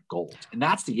Confederate gold. And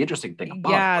that's the interesting thing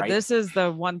about it, right? This is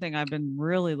the one thing I've been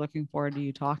really looking forward to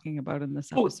you talking about in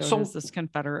this episode, is this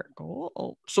Confederate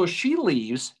gold. So she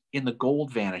leaves and the gold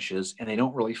vanishes and they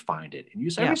don't really find it. And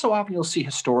every so often you'll see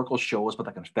historical shows about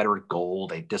the Confederate gold.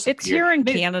 They disappear. It's here in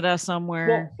Canada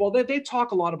somewhere. Well, they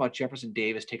talk a lot about Jefferson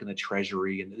Davis taking the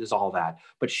treasury and there's all that.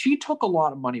 But she took a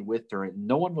lot of money with her and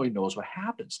no one really knows what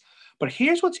happens. But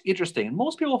here's what's interesting. And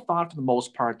most people thought for the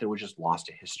most part that it was just lost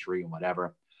to history and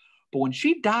whatever. But when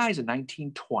she dies in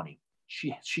 1920,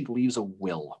 she leaves a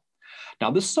will.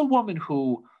 Now, this is a woman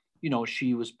who,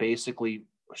 she was basically,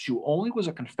 she only was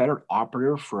a Confederate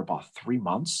operative for about 3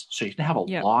 months. So she didn't have a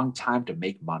long time to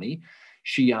make money.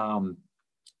 She didn't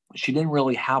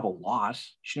really have a lot.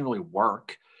 She didn't really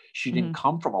work. She didn't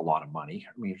come from a lot of money.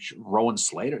 I mean, Rowan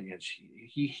Slater,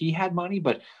 he had money,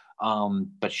 but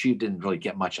she didn't really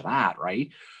get much of that, right?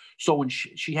 So when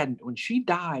she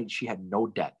died, she had no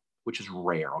debt, which is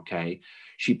rare. Okay,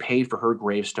 she paid for her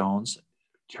gravestones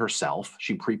herself.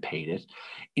 She prepaid it,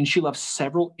 and she left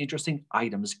several interesting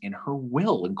items in her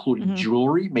will, including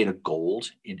jewelry made of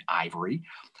gold and ivory,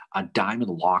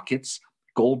 diamond lockets,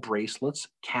 gold bracelets,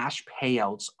 cash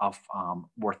payouts of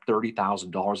worth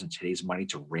 $30,000 in today's money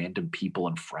to random people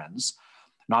and friends.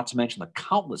 Not to mention the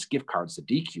countless gift cards to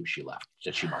DQ she left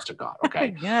that she must have got.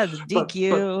 Okay. Yeah, the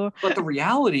DQ. But the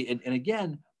reality, and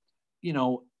again,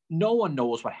 no one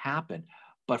knows what happened.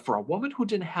 But for a woman who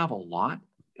didn't have a lot,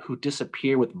 who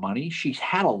disappeared with money, she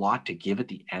had a lot to give at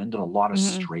the end and a lot of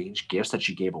strange gifts that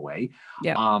she gave away.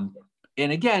 Yeah.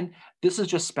 And again, this is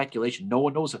just speculation. No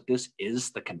one knows if this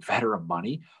is the Confederate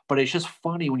money, but it's just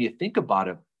funny when you think about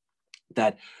it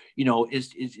that,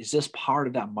 is this part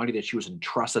of that money that she was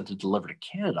entrusted to deliver to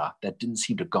Canada that didn't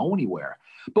seem to go anywhere?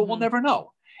 But we'll never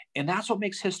know. And that's what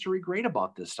makes history great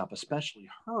about this stuff, especially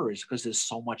her, is because there's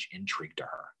so much intrigue to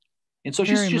her. And so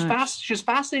she's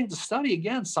fascinating to study.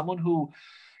 Again, someone who,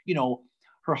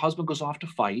 her husband goes off to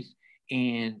fight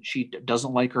and she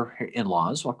doesn't like her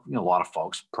in-laws. Well, a lot of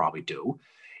folks probably do.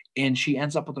 And she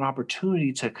ends up with an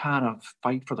opportunity to kind of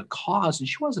fight for the cause. And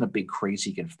she wasn't a big,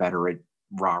 crazy Confederate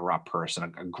rah-rah person,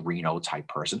 a Greeno type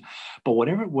person. But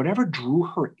whatever drew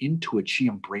her into it, she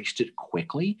embraced it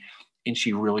quickly. And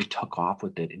she really took off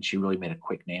with it. And she really made a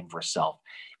quick name for herself.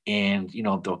 And,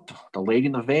 the Lady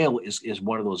in the Veil is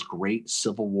one of those great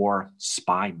Civil War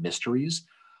spy mysteries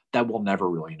that we'll never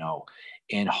really know.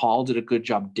 And Hall did a good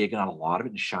job digging out a lot of it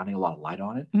and shining a lot of light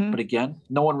on it. But again,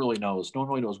 no one really knows. No one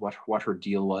really knows what her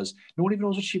deal was. No one even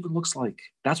knows what she even looks like.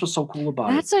 That's what's so cool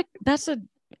about it. That's a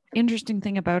interesting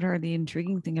thing about her. The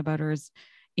intriguing thing about her is,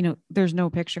 there's no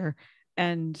picture.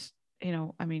 And,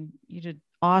 you did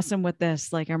awesome with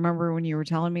this. Like, I remember when you were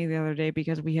telling me the other day,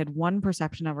 because we had one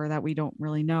perception of her that we don't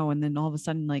really know. And then all of a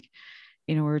sudden, like,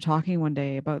 we were talking one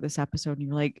day about this episode and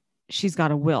you're like, she's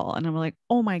got a will. And I'm like,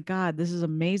 oh my God, this is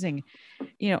amazing.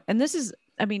 And this is,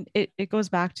 it goes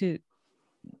back to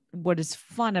what is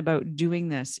fun about doing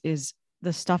this is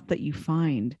the stuff that you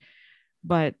find.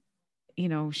 But,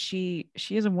 she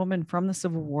is a woman from the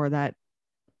Civil War that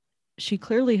she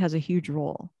clearly has a huge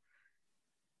role,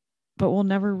 but we'll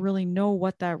never really know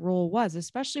what that role was,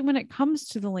 especially when it comes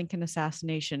to the Lincoln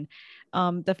assassination.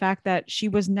 The fact that she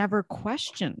was never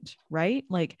questioned, right?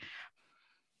 Like,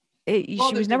 she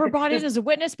was never brought in as a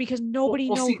witness because nobody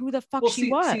knew who the fuck she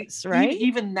was, right?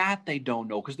 Even that they don't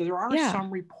know, because there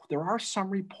are some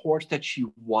reports that she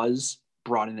was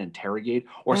brought in and interrogated,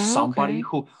 or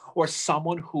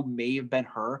someone who may have been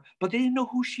her, but they didn't know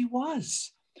who she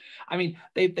was. I mean,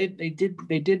 they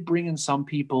did bring in some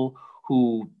people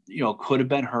who could have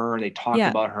been her. They talked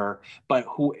about her, but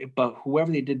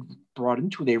whoever they did brought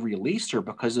into, they released her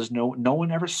because there's no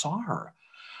one ever saw her.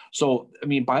 So,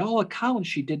 by all accounts,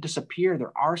 she did disappear.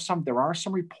 There are some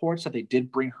reports that they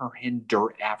did bring her in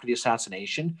after the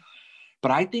assassination.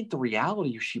 But I think the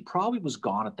reality is she probably was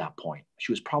gone at that point.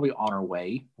 She was probably on her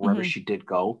way wherever she did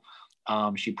go.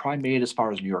 She probably made it as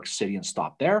far as New York City and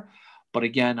stopped there. But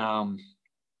again,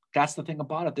 that's the thing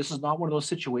about it. This is not one of those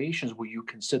situations where you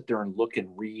can sit there and look and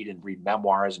read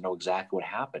memoirs and know exactly what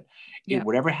happened. Yeah.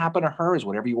 Whatever happened to her is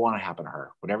whatever you want to happen to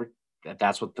her.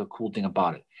 That's what the cool thing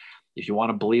about it. If you want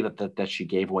to believe that she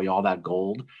gave away all that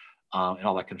gold and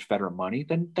all that Confederate money,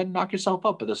 then knock yourself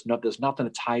up. But there's nothing to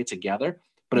tie it together.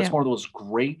 But it's one of those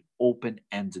great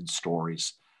open-ended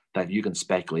stories that you can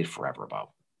speculate forever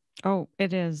about. Oh,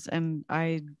 it is. And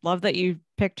I love that you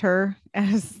picked her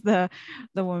as the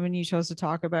woman you chose to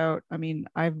talk about. I mean,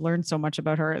 I've learned so much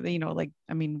about her, like,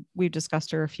 I mean, we've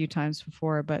discussed her a few times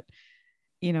before, but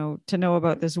to know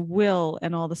about this will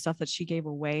and all the stuff that she gave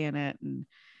away in it. And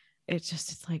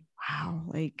it's like, wow,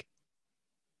 like,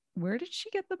 where did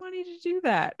she get the money to do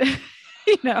that?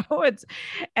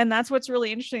 And that's what's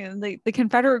really interesting. And the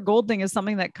Confederate gold thing is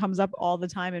something that comes up all the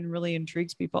time and really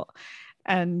intrigues people.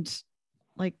 And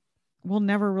like, we'll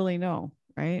never really know,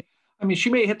 right? I mean, she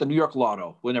may have hit the New York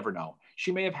Lotto. We'll never know.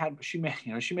 She may have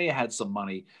had some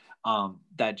money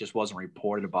that just wasn't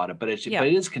reported about it, but it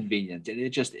is convenient. It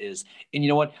just is. And you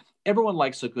know what? Everyone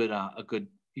likes a good a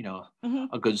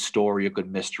good story, a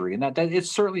good mystery, and that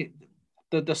it's certainly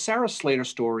the Sarah Slater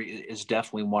story is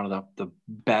definitely one of the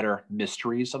better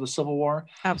mysteries of the Civil War.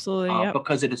 Absolutely,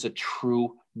 because it is a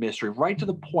true mystery, right to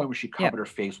the point where she covered her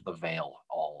face with a veil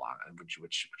all along,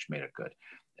 which made it good.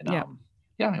 And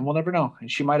and we'll never know.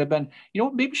 And she might have been,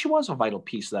 maybe she was a vital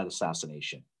piece of that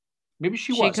assassination. Maybe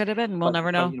she was. She could have been. We'll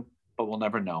never know. But we'll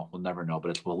never know. We'll never know.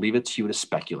 But we'll leave it to you to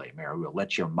speculate, Mary. We'll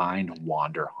let your mind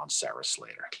wander on Sarah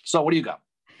Slater. So what do you got?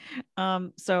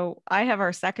 So I have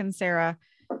our second Sarah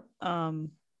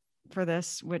for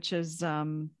this, which is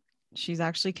she's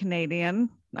actually Canadian.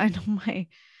 I know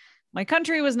my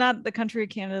country was not the country of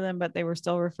Canada then, but they were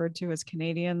still referred to as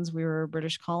Canadians. We were a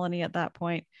British colony at that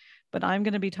point. But I'm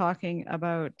going to be talking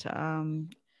about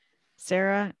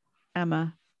Sarah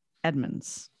Emma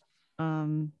Edmonds.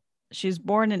 She was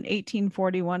born in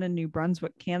 1841 in New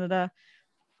Brunswick, Canada,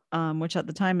 which at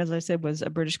the time, as I said, was a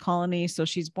British colony. So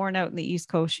she's born out in the East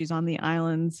Coast. She's on the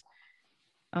islands.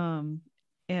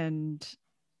 And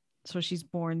so she's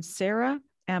born Sarah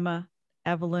Emma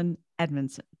Evelyn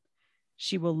Edmondson.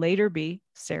 She will later be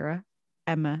Sarah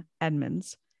Emma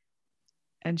Edmonds.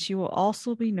 And she will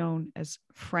also be known as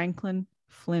Franklin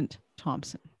Flint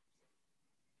Thompson.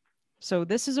 So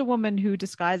this is a woman who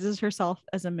disguises herself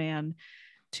as a man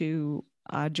to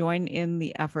join in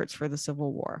the efforts for the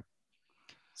Civil War.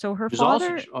 So her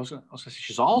father...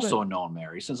 she's also known,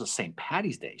 Mary, since it's St.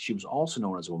 Patty's Day. She was also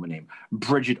known as a woman named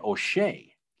Bridget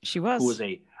O'Shea. She was. Who was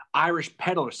a Irish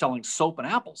peddler selling soap and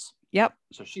apples. Yep.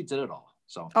 So she did it all.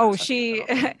 So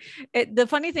the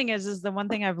funny thing is the one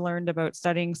thing I've learned about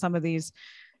studying some of these,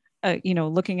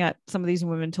 looking at some of these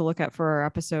women to look at for our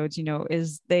episodes,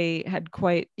 is they had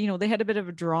quite, they had a bit of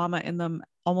a drama in them,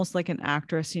 almost like an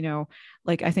actress,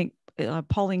 like I think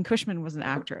Pauline Cushman was an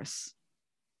actress.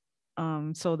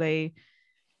 So they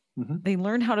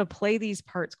learned how to play these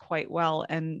parts quite well.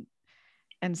 And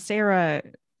Sarah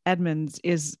Edmonds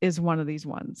is one of these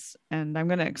ones. And I'm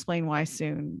going to explain why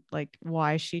soon, like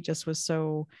why she just was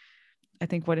so, I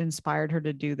think what inspired her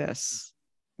to do this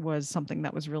was something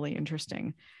that was really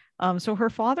interesting. So her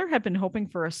father had been hoping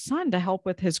for a son to help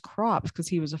with his crops because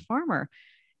he was a farmer,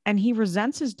 and he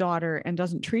resents his daughter and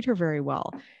doesn't treat her very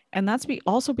well. And that's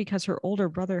also because her older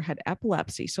brother had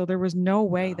epilepsy. So there was no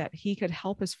way that he could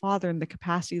help his father in the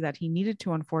capacity that he needed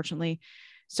to, unfortunately.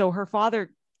 So her father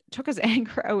took his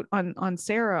anger out on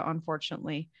Sarah,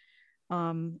 unfortunately.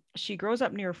 She grows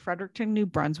up near Fredericton, New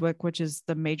Brunswick, which is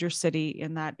the major city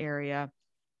in that area.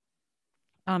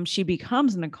 She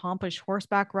becomes an accomplished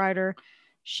horseback rider.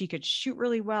 She could shoot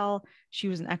really well. She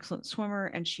was an excellent swimmer,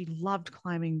 and she loved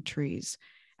climbing trees.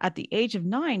 At the age of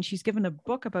 9, she's given a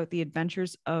book about the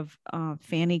adventures of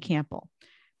Fanny Campbell.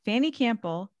 Fanny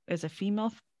Campbell is a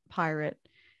female pirate.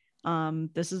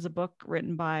 This is a book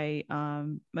written by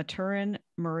Maturin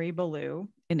Marie Ballou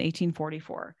in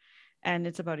 1844. And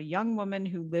it's about a young woman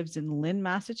who lives in Lynn,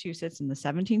 Massachusetts in the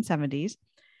 1770s.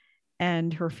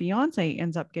 And her fiance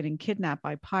ends up getting kidnapped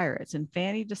by pirates. And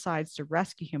Fanny decides to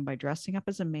rescue him by dressing up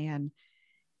as a man.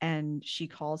 And she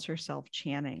calls herself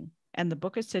Channing. And the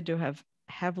book is said to have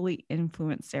heavily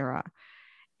influenced Sarah.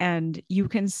 And you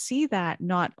can see that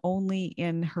not only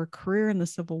in her career in the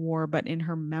Civil War, but in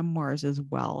her memoirs as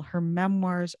well. Her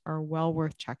memoirs are well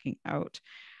worth checking out.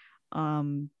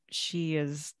 She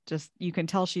is just, you can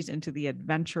tell she's into the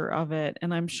adventure of it.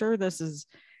 And I'm sure this is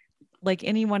like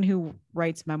anyone who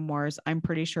writes memoirs, I'm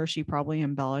pretty sure she probably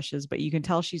embellishes, but you can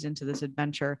tell she's into this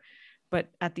adventure. But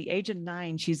at the age of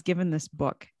 9, she's given this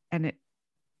book, and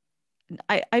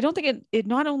I don't think it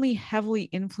not only heavily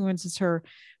influences her,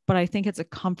 but I think it's a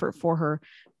comfort for her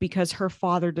because her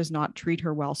father does not treat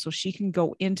her well. So she can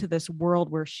go into this world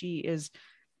where she is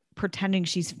pretending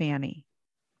she's Fanny,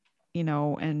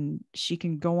 and she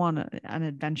can go on an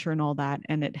adventure and all that.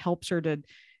 And it helps her to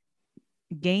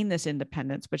gain this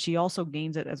independence, but she also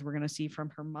gains it, as we're going to see, from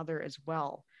her mother as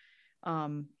well.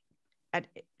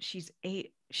 She's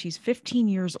 15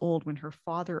 years old when her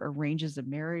father arranges a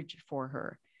marriage for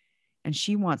her. And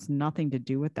she wants nothing to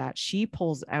do with that. She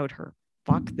pulls out her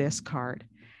fuck this card.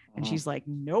 And she's like,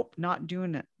 nope, not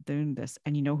doing this.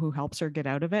 And you know who helps her get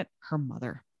out of it? Her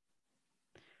mother.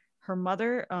 Her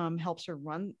mother helps her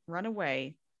run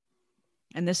away.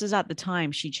 And this is at the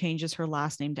time she changes her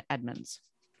last name to Edmonds.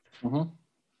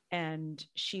 And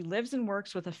she lives and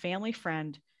works with a family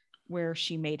friend where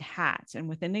she made hats. And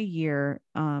within a year,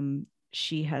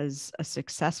 she has a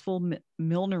successful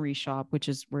millinery shop, which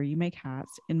is where you make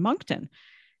hats, in Moncton.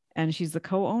 And she's the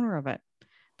co-owner of it.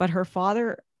 But her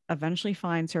father eventually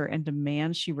finds her and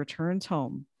demands she returns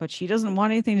home. But she doesn't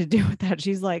want anything to do with that.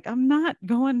 She's like, I'm not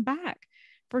going back.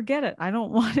 Forget it. I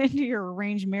don't want into your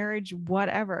arranged marriage,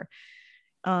 whatever.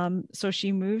 So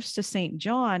she moves to St.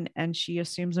 John and she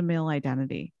assumes a male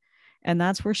identity. And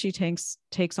that's where she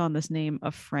takes on this name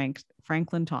of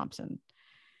Franklin Thompson.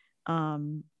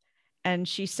 And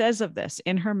she says of this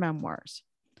in her memoirs,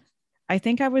 I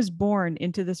think I was born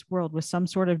into this world with some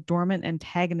sort of dormant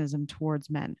antagonism towards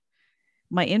men.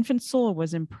 My infant soul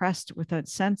was impressed with a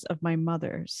sense of my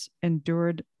mother's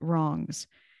endured wrongs,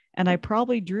 and I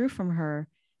probably drew from her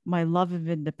my love of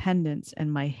independence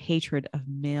and my hatred of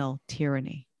male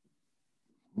tyranny.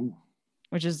 Ooh.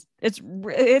 Which is, it's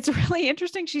really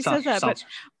interesting. She says that, but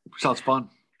sounds fun.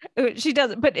 She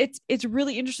does, but it's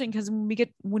really interesting because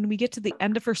when we get to the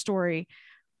end of her story,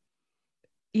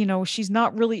 you know, she's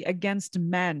not really against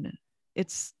men.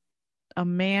 It's a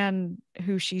man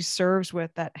who she serves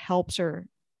with that helps her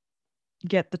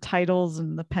get the titles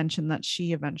and the pension that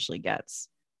she eventually gets.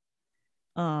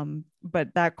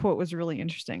 But that quote was really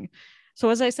interesting. So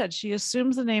as I said, she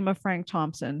assumes the name of Frank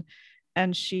Thompson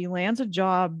and she lands a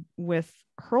job with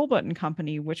Hurlbut and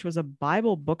Company, which was a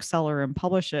Bible bookseller and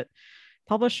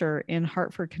publisher in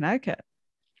Hartford, Connecticut.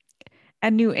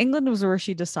 And New England was where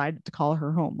she decided to call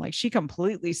her home. Like, she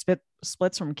completely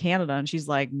splits from Canada and she's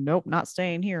like, nope, not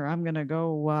staying here. I'm going to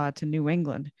go to New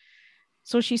England.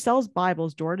 So she sells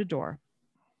Bibles door to door.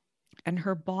 And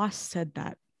her boss said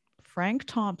that Frank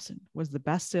Thompson was the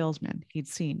best salesman he'd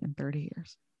seen in 30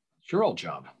 years. It's your old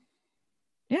job.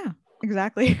 Yeah,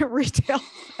 exactly. Retail,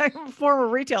 former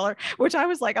retailer, which I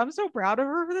was like, I'm so proud of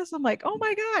her for this. I'm like, oh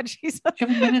my God, she's. Do you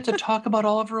have a minute to talk about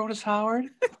Oliver Otis Howard?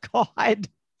 God.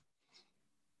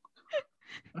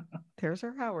 There's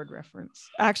her Howard reference.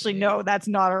 Actually, no, that's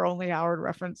not her only Howard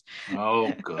reference.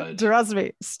 Oh, good. Trust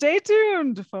me. Stay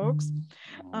tuned, folks.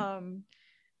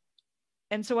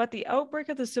 And so at the outbreak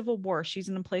of the Civil War, she's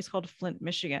in a place called Flint,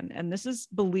 Michigan. And this is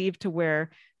believed to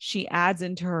where she adds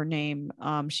into her name.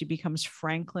 She becomes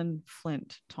Franklin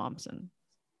Flint Thompson,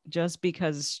 just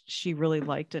because she really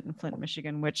liked it in Flint,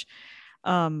 Michigan, which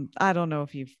I don't know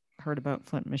if you've heard about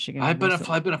Flint, Michigan. I've been to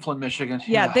Flint, Michigan.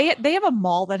 Yeah, they have a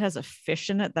mall that has a fish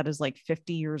in it that is like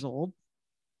 50 years old.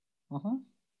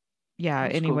 Yeah,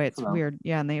 that's anyway, cool. It's weird.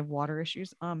 Yeah, and they have water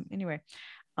issues.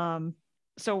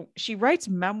 So she writes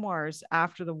memoirs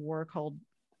after the war called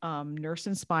Nurse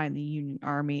and Spy in the Union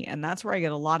Army. And that's where I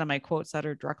get a lot of my quotes that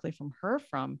are directly from her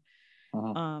from.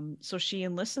 So she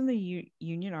enlists in the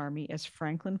Union Army as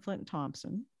Franklin Flint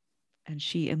Thompson, and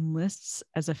she enlists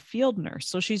as a field nurse.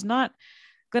 So she's not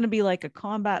going to be like a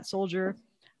combat soldier,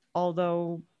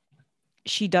 although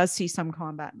she does see some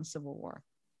combat in the Civil War.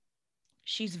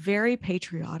 She's very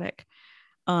patriotic.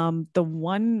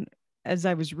 As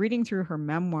I was reading through her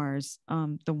memoirs,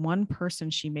 the one person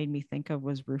she made me think of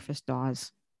was Rufus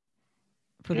Dawes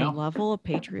for the level of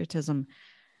patriotism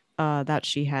that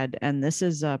she had. And this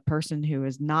is a person who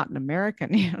is not an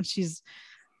American. You know, she's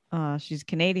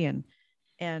Canadian.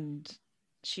 And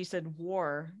she said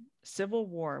Civil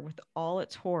War with all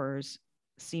its horrors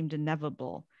seemed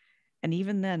inevitable. And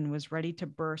even then was ready to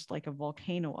burst like a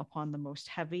volcano upon the most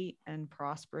heavy and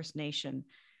prosperous nation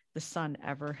the sun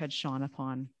ever had shone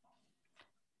upon.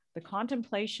 The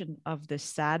contemplation of this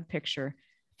sad picture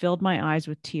filled my eyes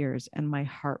with tears and my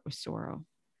heart with sorrow.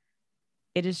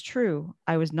 It is true,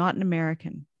 I was not an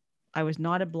American. I was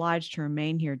not obliged to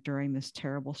remain here during this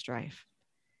terrible strife.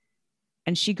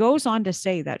 And she goes on to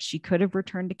say that she could have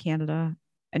returned to Canada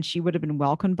and she would have been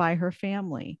welcomed by her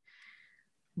family.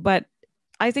 But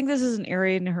I think this is an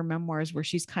area in her memoirs where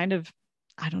she's kind of,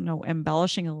 I don't know,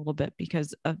 embellishing a little bit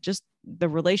because of just the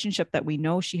relationship that we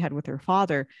know she had with her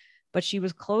father. But she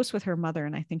was close with her mother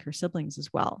and I think her siblings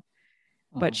as well.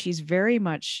 But she's very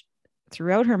much,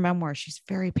 throughout her memoir, she's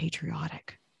very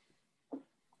patriotic.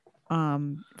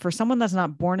 For someone that's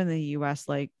not born in the US,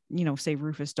 like, you know, say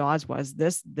Rufus Dawes was,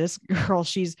 this girl,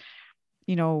 she's,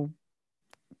 you know,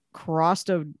 crossed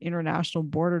an international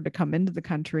border to come into the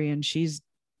country. And she's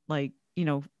like, you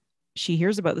know, she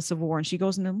hears about the Civil War and she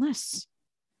goes and enlists,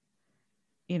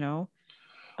 you know.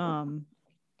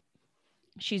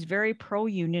 She's very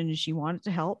pro-union and she wanted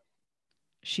to help.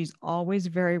 She's always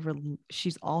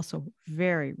she's also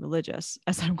very religious,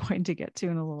 as I'm going to get to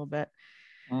in a little bit.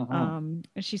 And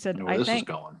she said, this is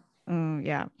going.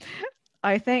 Yeah.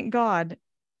 I thank God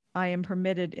I am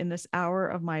permitted in this hour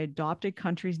of my adopted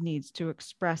country's needs to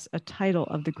express a title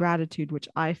of the gratitude which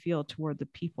I feel toward the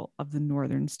people of the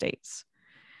northern states.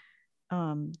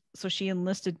 So she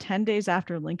enlisted 10 days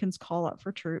after Lincoln's call up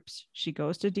for troops. She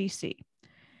goes to DC.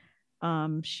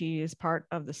 She is part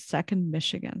of the 2nd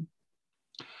Michigan.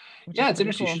 Yeah, it's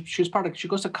interesting. Cool. She's part of. She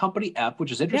goes to Company F,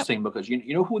 which is interesting because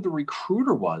you know who the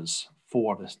recruiter was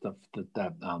for this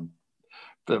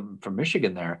from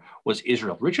Michigan. There was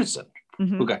Israel Richardson,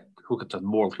 who took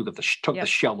the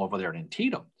shell over there in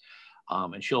Antietam,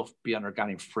 and she'll be under a guy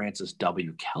named Francis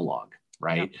W. Kellogg,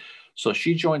 right? Yep. So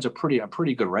she joins a pretty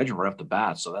good regiment right off the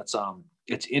bat. So that's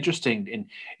it's interesting,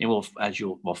 and we'll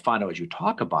find out as you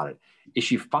talk about it, is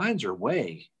she finds her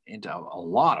way into a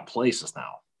lot of places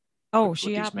now. Oh, with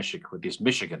these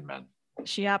Michigan men.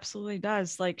 She absolutely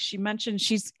does. Like she mentioned,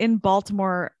 she's in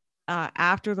Baltimore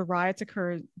after the riots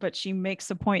occurred, but she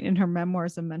makes a point in her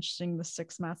memoirs of mentioning the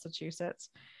 6th Massachusetts.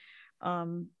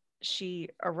 She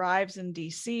arrives in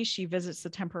DC. She visits the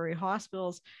temporary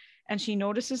hospitals, and she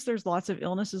notices there's lots of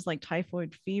illnesses like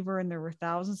typhoid fever, and there were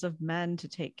thousands of men to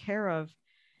take care of.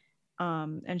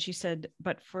 And she said,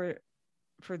 but for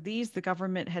these, the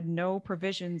government had no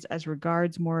provisions as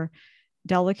regards more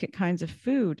delicate kinds of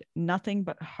food, nothing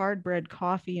but hard bread,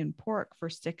 coffee, and pork for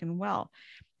sick and well.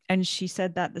 And she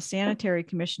said that the Sanitary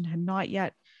Commission had not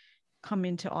yet come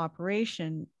into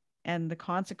operation, and the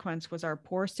consequence was our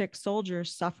poor sick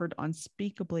soldiers suffered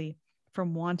unspeakably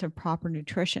from want of proper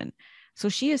nutrition. So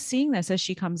she is seeing this as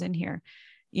she comes in here,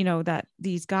 that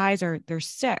these guys they're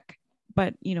sick,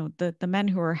 but the men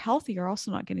who are healthy are also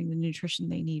not getting the nutrition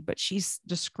they need. But she's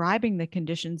describing the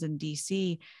conditions in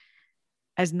DC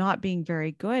as not being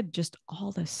very good, just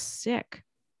all the sick.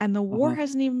 And the war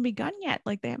hasn't even begun yet.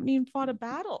 Like they haven't even fought a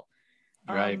battle.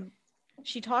 Right.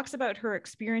 She talks about her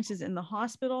experiences in the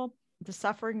hospital, the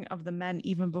suffering of the men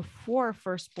even before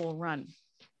First Bull Run.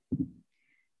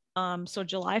 So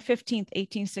July 15th,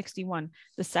 1861,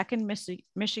 the 2nd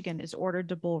Michigan is ordered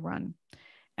to Bull Run.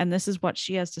 And this is what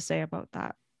she has to say about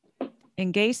that.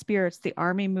 In gay spirits, the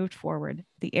army moved forward,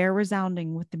 the air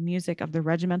resounding with the music of the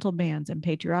regimental bands and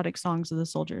patriotic songs of the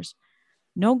soldiers.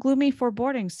 No gloomy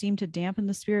forebodings seemed to dampen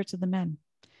the spirits of the men.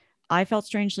 I felt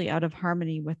strangely out of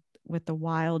harmony with the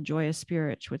wild, joyous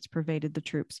spirits which pervaded the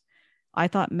troops. I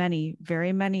thought many,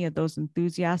 very many of those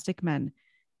enthusiastic men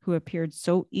who appeared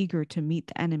so eager to meet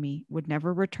the enemy would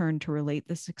never return to relate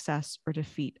the success or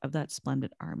defeat of that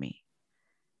splendid army.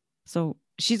 So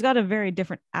she's got a very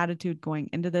different attitude going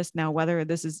into this. Now, whether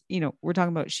this is, we're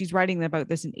talking about, she's writing about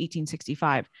this in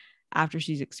 1865 after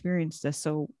she's experienced this.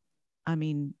 So, I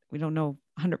mean, we don't know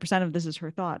 100% of this is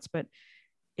her thoughts, but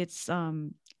it's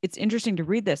interesting to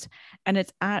read this. And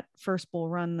it's at First Bull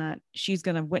Run that she's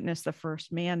going to witness the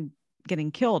first man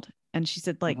getting killed. And she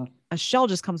said, like, a shell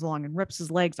just comes along and rips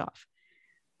his legs off.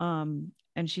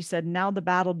 And she said, now the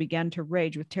battle began to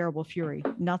rage with terrible fury.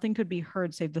 Nothing could be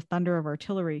heard save the thunder of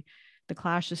artillery, the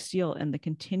clash of steel, and the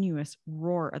continuous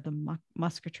roar of the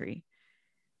musketry.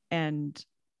 And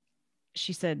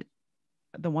she said,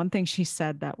 the one thing she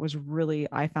said that was really,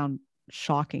 I found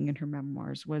shocking in her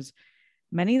memoirs was,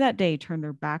 many that day turned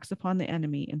their backs upon the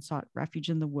enemy and sought refuge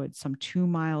in the woods some 2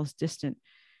 miles distant,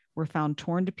 were found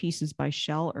torn to pieces by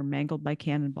shell or mangled by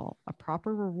cannonball, a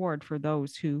proper reward for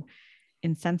those who,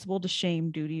 insensible to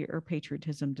shame, duty, or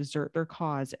patriotism, desert their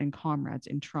cause and comrades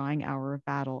in trying hour of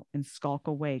battle and skulk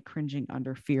away, cringing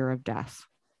under fear of death.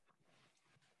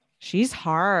 She's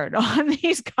hard on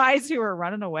these guys who are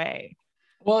running away.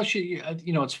 Well,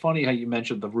 it's funny how you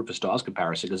mentioned the Rufus Dawes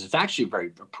comparison, because it's actually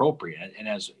very appropriate. And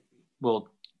as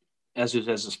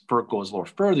this book goes a little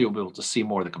further, you'll be able to see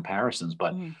more of the comparisons.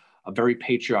 But a very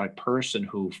patriotic person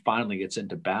who finally gets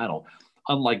into battle,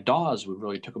 unlike Dawes, we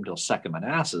really took him till Second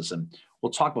Manassas, and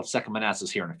we'll talk about Second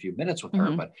Manassas here in a few minutes with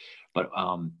her.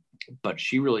 But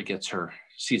she really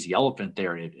sees the elephant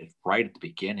there right at the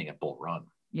beginning at Bull Run.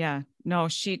 Yeah, no,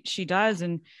 she does,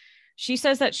 and she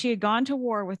says that she had gone to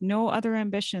war with no other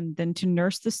ambition than to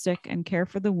nurse the sick and care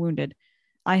for the wounded.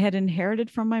 I had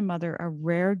inherited from my mother a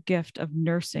rare gift of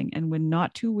nursing, and when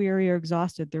not too weary or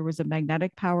exhausted, there was a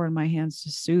magnetic power in my hands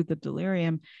to soothe the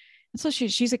delirium. And so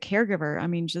she's a caregiver. I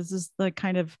mean, this is the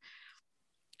kind of,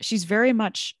 she's very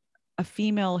much a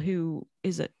female who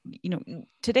is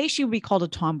today she would be called a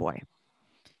tomboy.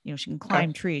 She can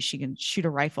climb trees, she can shoot a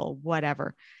rifle,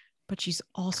 whatever. But she's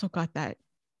also got that,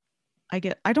 I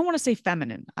don't want to say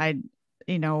feminine,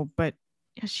 but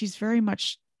she's very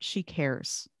much she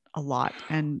cares a lot.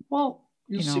 And well,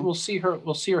 we'll see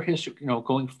her history,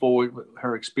 going forward with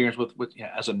her experience with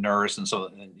as a nurse. And so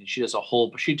and she does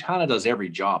she kind of does every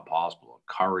job possible: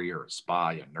 a courier, a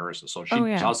spy, a nurse. So she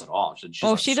does it all.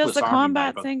 She does the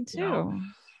combat thing too.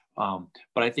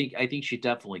 But I think she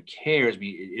definitely cares. I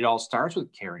mean, it all starts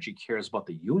with care, and she cares about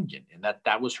the Union, and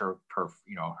that was her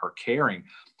caring.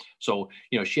 So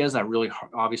she has that really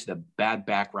obviously the bad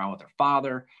background with her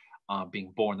father,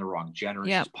 being born the wrong gender.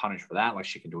 She's punished for that, like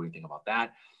she can do anything about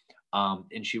that.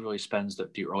 And she really spends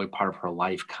the early part of her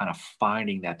life kind of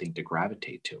finding that thing to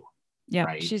gravitate to. Yeah,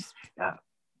 right. She's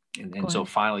and so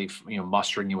finally,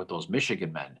 mustering in with those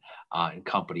Michigan men in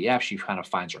Company F, she kind of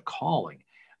finds her calling.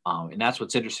 And that's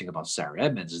what's interesting about Sarah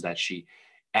Edmonds, is that she,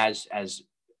 as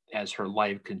her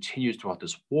life continues throughout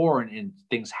this war, and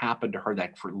things happen to her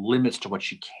that for limits to what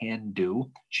she can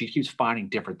do, she keeps finding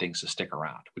different things to stick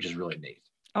around, which is really neat.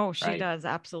 Oh, she does.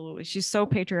 Absolutely. She's so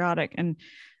patriotic. And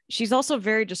she's also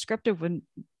very descriptive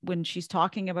when she's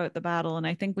talking about the battle. And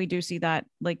I think we do see that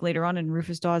like later on in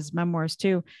Rufus Dawes' memoirs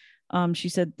too. She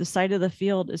said, the sight of the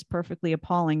field is perfectly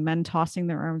appalling. Men tossing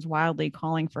their arms wildly,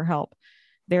 calling for help.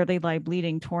 There they lie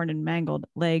bleeding, torn and mangled.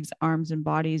 Legs, arms, and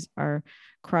bodies are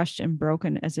crushed and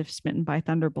broken as if smitten by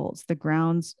thunderbolts. The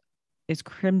ground is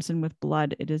crimson with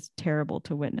blood. It is terrible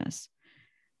to witness.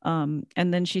 And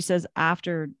then she says,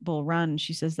 after Bull Run,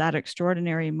 she says that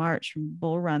extraordinary march from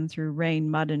Bull Run through rain,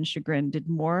 mud, and chagrin did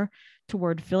more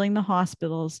toward filling the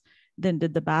hospitals than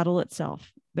did the battle itself.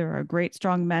 There are great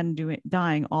strong men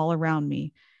dying all around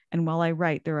me. And while I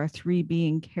write, there are 3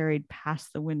 being carried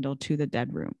past the window to the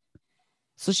dead room.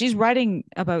 So she's writing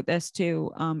about this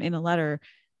too, in a letter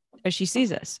as she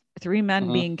sees this, 3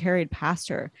 men being carried past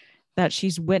her, that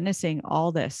she's witnessing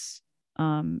all this.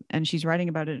 And she's writing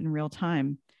about it in real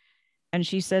time. And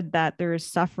she said that there is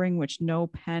suffering which no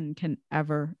pen can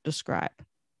ever describe.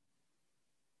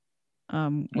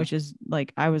 Which is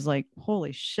like, I was like,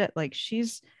 holy shit. Like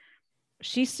she's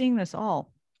seeing this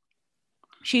all.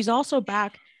 She's also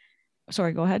back.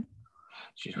 Sorry, go ahead.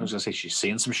 I was gonna say she's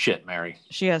seeing some shit, Mary.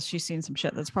 She's seen some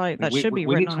shit. That's probably should be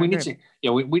written on her grave.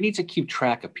 We need to keep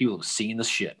track of people who've seen this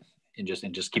shit and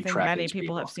just keep track. Many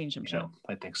people have seen some shit.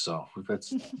 I think so.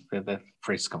 That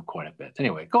phrase has come quite a bit.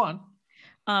 Anyway, go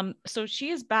on. So she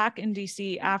is back in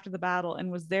DC after the battle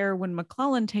and was there when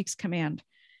McClellan takes command.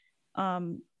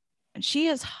 And she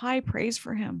has high praise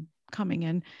for him coming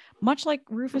in, much like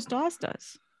Rufus Dawes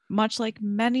does, much like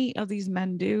many of these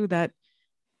men do, that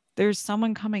there's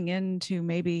someone coming in to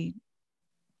maybe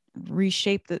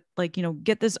reshape that, like,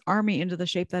 get this army into the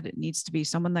shape that it needs to be,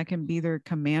 someone that can be their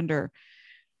commander,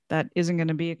 that isn't going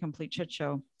to be a complete shit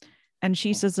show. And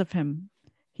she says of him,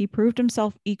 he proved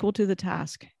himself equal to the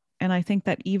task. And I think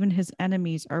that even his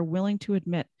enemies are willing to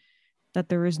admit that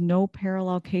there is no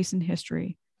parallel case in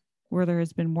history where there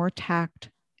has been more tact,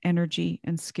 energy,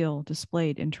 and skill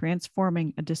displayed in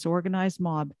transforming a disorganized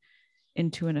mob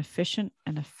into an efficient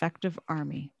and effective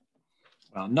army.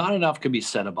 Well, not enough can be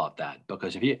said about that,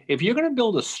 because if you're going to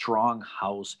build a strong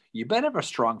house, you better have a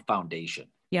strong foundation.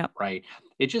 Yeah. Right.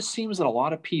 It just seems that a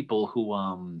lot of people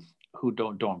who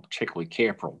don't particularly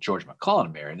care for George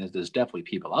McClellan, Mary, and there's definitely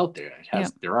people out there.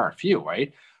 There are a few,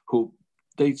 right, who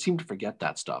they seem to forget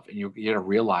that stuff, and you got to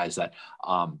realize that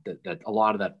that a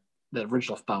lot of that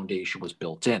original foundation was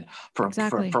built in for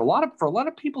a lot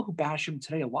of people who bash him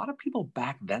today. A lot of people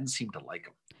back then seemed to like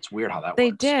him. It's weird how that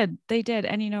works. They did.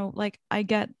 And, like, I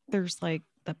get there's like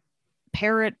the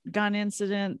parrot gun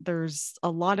incident. There's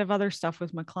a lot of other stuff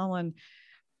with McClellan.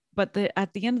 But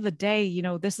at the end of the day,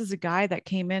 this is a guy that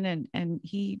came in and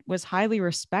he was highly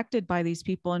respected by these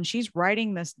people. And she's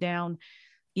writing this down,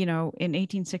 in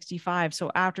 1865.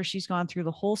 So after she's gone through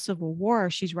the whole Civil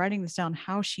War, she's writing this down,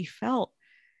 how she felt,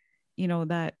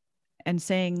 that, and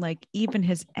saying, like, even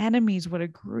his enemies would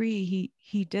agree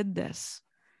he did this.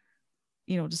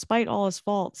 Despite all his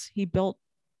faults, he built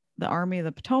the Army of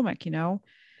the Potomac,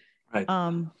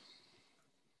 Right.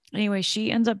 Anyway,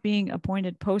 she ends up being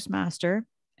appointed postmaster,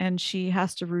 and she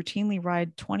has to routinely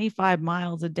ride 25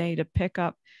 miles a day to pick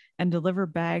up and deliver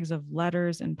bags of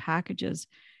letters and packages.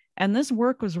 And this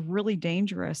work was really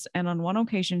dangerous. And on one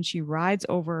occasion, she rides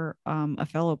over a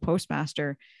fellow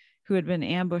postmaster who had been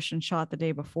ambushed and shot the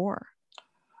day before.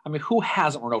 I mean, who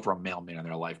hasn't run over a mailman in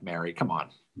their life, Mary? Come on.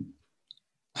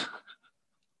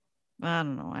 I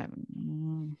don't know. I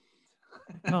haven't.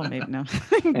 Oh, maybe no.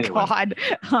 Anyway. God.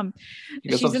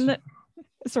 She's in the.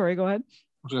 Sorry, go ahead. I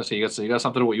was going to say, you got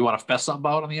something you want to fess something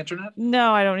about on the internet?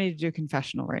 No, I don't need to do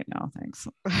confessional right now. Thanks.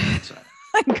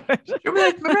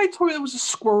 Remember I told you it was a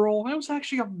squirrel? It was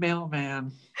actually a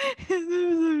mailman.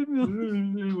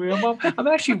 Anyway, I'm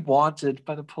actually wanted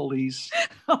by the police.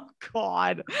 Oh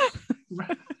God.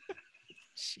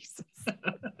 Jesus.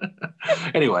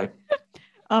 Anyway.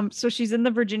 So she's in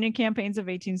the Virginia campaigns of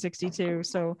 1862.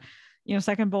 So,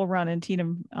 Second Bull Run,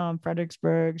 Antietam,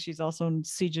 Fredericksburg. She's also in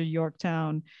Siege of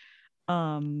Yorktown.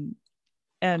 And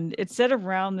it said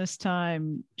around this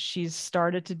time she's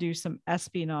started to do some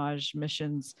espionage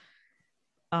missions.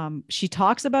 She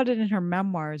talks about it in her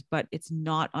memoirs, but it's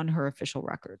not on her official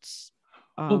records.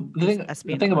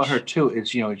 The thing about her too is,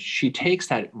 she takes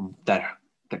that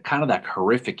kind of that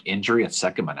horrific injury at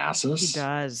Second Manassas. She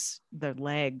does. The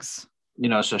legs.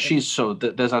 So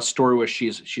there's a story where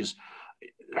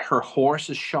her horse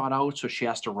is shot out, so she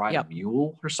has to ride a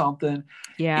mule or something.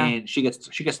 Yeah. And she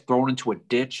gets thrown into a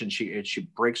ditch, and she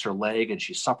breaks her leg, and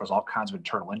she suffers all kinds of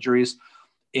internal injuries.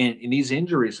 And these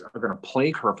injuries are going to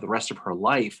plague her for the rest of her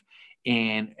life.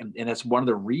 And that's one of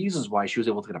the reasons why she was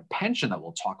able to get a pension that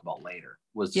we'll talk about later,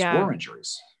 was war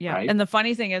injuries. Yeah. Right? And the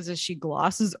funny thing is she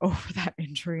glosses over that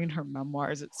injury in her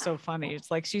memoirs. It's so funny.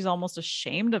 It's like she's almost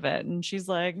ashamed of it. And she's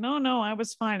like, no, I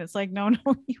was fine. It's like, no,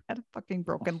 you had a fucking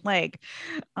broken leg.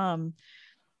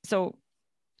 So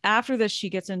after this, she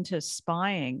gets into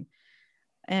spying,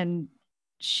 and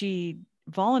she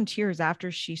volunteers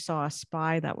after she saw a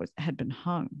spy that had been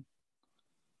hung,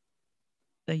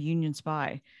 a Union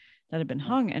spy that had been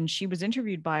hung, and she was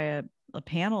interviewed by a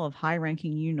panel of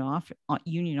high-ranking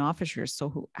Union officers. So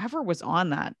whoever was on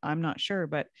that, I'm not sure,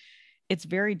 but it's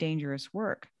very dangerous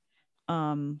work.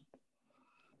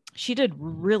 She did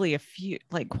really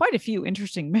quite a few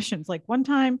interesting missions. Like one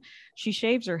time she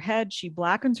shaves her head, she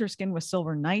blackens her skin with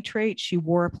silver nitrate. She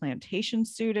wore a plantation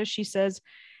suit, as she says,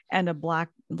 and a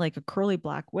curly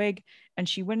black wig. And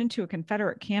she went into a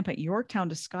Confederate camp at Yorktown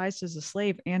disguised as a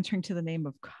slave, answering to the name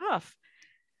of Cuff.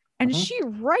 And she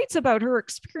writes about her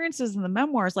experiences in the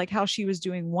memoirs, like how she was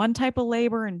doing one type of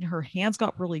labor and her hands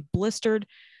got really blistered,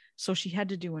 so she had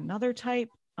to do another type.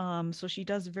 So she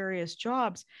does various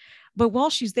jobs, but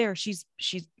while she's there, she's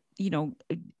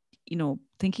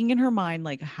thinking in her mind,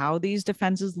 like, how these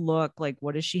defenses look, like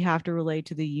what does she have to relate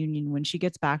to the Union. When she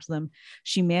gets back to them,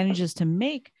 she manages to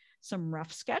make some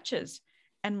rough sketches,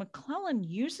 and McClellan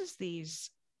uses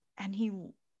these, and he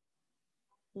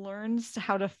learns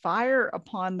how to fire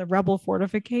upon the rebel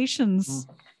fortifications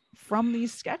from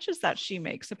these sketches that she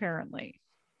makes, apparently.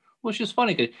 Well, she's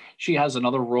funny because she has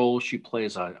another role. She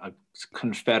plays a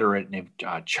Confederate named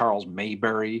Charles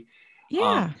Mayberry.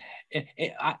 Yeah.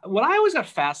 What I always got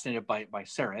fascinated by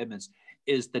Sarah Edmonds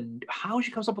is how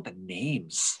she comes up with the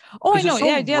names. Oh, I know. So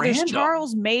yeah. There's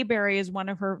Charles Mayberry is one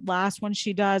of her last ones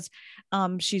she does.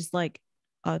 She's like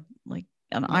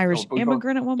an Irish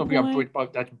immigrant at one point.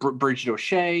 That's Bridget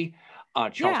O'Shea,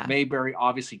 Charles Mayberry,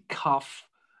 obviously Cuff.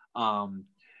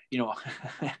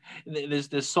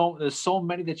 There's so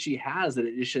many that she has that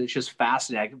it's just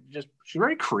fascinating. She's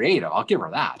very creative. I'll give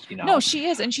her that. No, she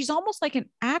is, and she's almost like an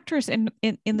actress in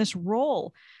this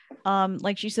role.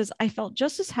 Like she says, I felt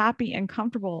just as happy and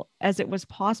comfortable as it was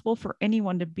possible for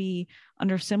anyone to be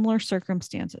under similar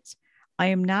circumstances. I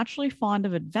am naturally fond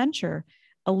of adventure,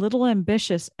 a little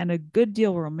ambitious, and a good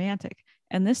deal romantic.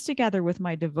 And this, together with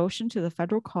my devotion to the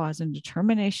federal cause and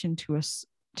determination to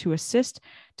assist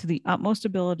to the utmost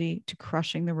ability to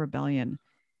crushing the rebellion.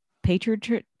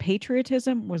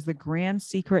 Patriotism was the grand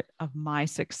secret of my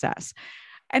success.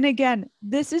 And again,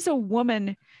 this is a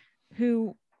woman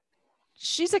who,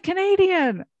 she's a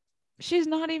Canadian. She's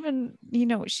not even,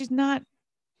 she's not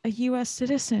a US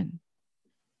citizen.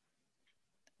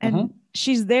 And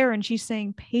she's there and she's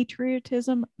saying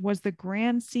patriotism was the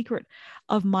grand secret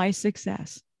of my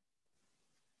success.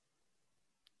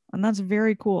 And that's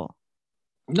very cool.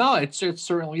 No, it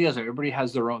certainly is. Everybody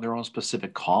has their own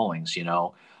specific callings, and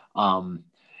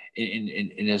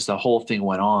as the whole thing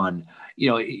went on,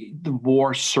 the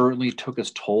war certainly took its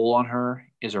toll on her.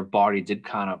 As her body did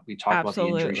we talked about the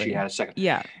injury she had a second.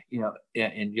 Yeah.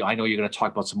 And I know you're going to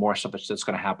talk about some more stuff that's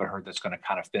going to happen to her that's going to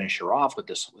kind of finish her off with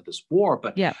this war.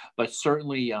 But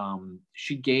certainly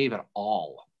she gave it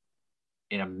all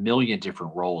in a million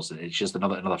different roles. It's just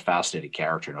another fascinating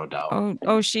character, no doubt.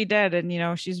 Oh, she did.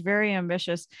 And, she's very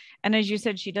ambitious. And as you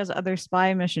said, she does other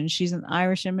spy missions. She's an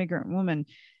Irish immigrant woman.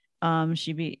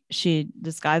 She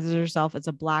disguises herself as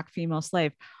a Black female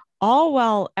slave, all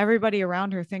while everybody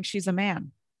around her thinks she's a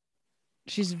man.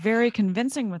 She's very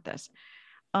convincing with this.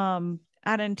 At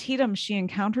Antietam, she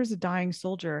encounters a dying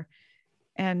soldier,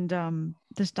 and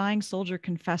this dying soldier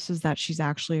confesses that she's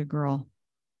actually a girl,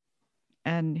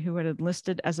 and who had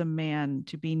enlisted as a man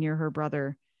to be near her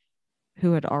brother,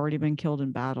 who had already been killed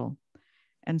in battle.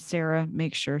 and Sarah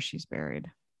makes sure she's buried.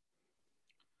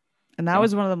 And that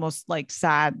was one of the most like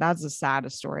sad, that's the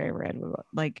saddest story I read.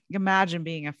 Like, imagine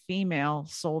being a female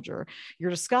soldier.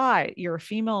 You're disguised, you're a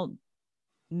female,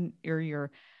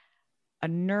 you're a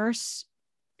nurse.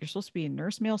 You're supposed to be a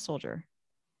nurse male soldier.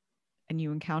 And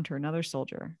you encounter another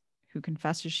soldier who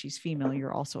confesses she's female.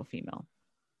 You're also female.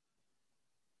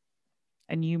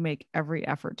 And you make every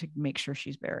effort to make sure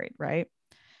she's buried, right?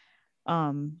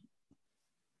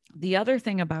 The other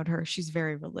thing about her, she's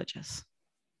very religious.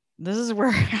 This is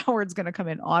where Howard's going to come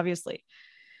in, obviously.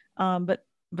 But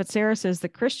Sarah says the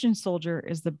Christian soldier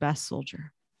is the best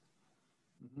soldier.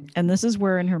 Mm-hmm. And this is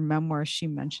where in her memoir, she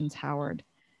mentions Howard.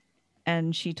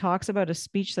 And she talks about a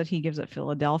speech that he gives at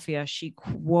Philadelphia. She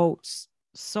quotes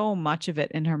so much of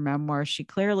it in her memoir. She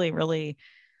clearly really,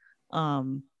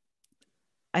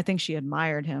 I think she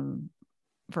admired him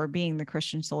for being the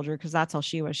Christian soldier, because that's how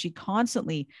she was. She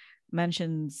constantly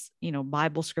mentions,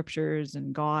 Bible scriptures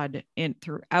and God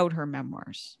throughout her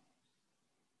memoirs.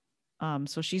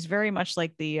 So she's very much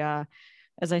like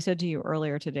as I said to you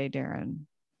earlier today, Darren,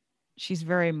 she's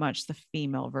very much the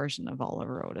female version of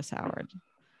Oliver Otis Howard.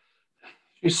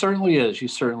 She certainly is. She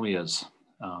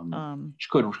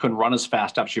couldn't run as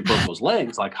fast after she broke those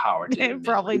legs like Howard did.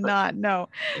 Probably not. No.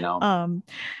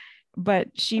 But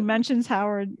she mentions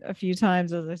Howard a few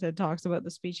times, as I said, talks about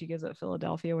the speech he gives at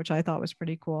Philadelphia, which I thought was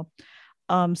pretty cool.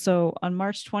 So on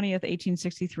March 20th,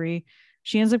 1863,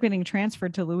 she ends up getting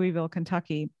transferred to Louisville,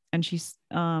 Kentucky, and she's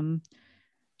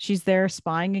there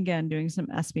spying again, doing some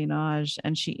espionage,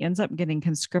 and she ends up getting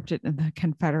conscripted in the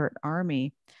Confederate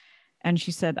Army. And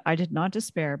she said, I did not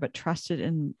despair, but trusted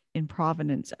in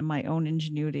Providence and my own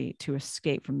ingenuity to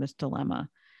escape from this dilemma.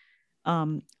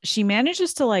 She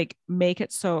manages to make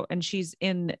it so, and she's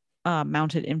in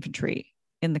mounted infantry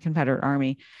in the Confederate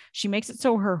Army. She makes it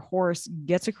so her horse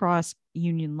gets across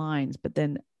Union lines, but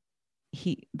then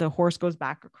the horse goes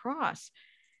back across,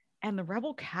 and the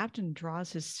rebel captain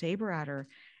draws his saber at her,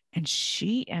 and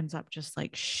she ends up just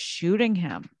shooting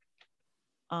him.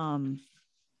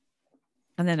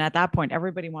 And then at that point,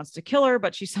 everybody wants to kill her,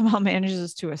 but she somehow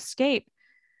manages to escape.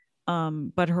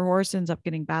 But her horse ends up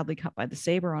getting badly cut by the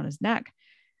saber on his neck.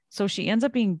 So she ends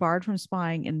up being barred from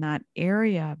spying in that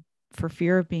area for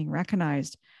fear of being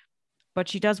recognized. But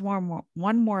she does one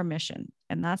more mission,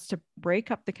 and that's to break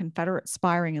up the Confederate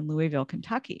spying in Louisville,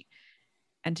 Kentucky.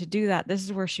 And to do that, this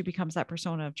is where she becomes that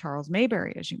persona of Charles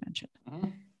Mayberry, as you mentioned. Mm-hmm.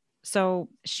 So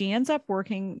she ends up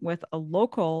working with a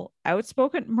local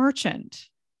outspoken merchant.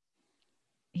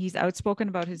 He's outspoken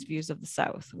about his views of the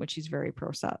South, which he's very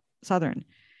pro-Southern.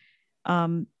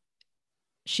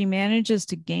 She manages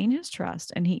to gain his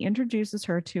trust, and he introduces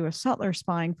her to a sutler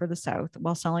spying for the South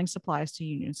while selling supplies to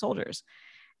Union soldiers,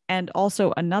 and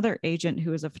also another agent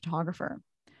who is a photographer.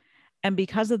 And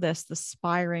because of this, the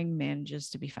spy ring manages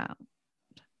to be found.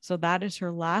 So that is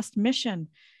her last mission,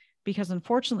 because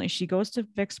unfortunately she goes to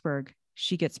Vicksburg.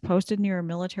 She gets posted near a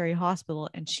military hospital,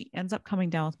 and she ends up coming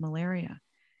down with malaria.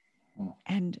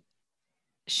 And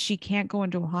she can't go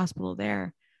into a hospital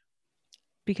there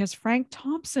because Frank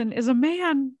Thompson is a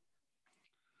man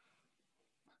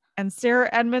and Sarah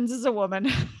Edmonds is a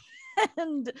woman.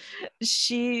 And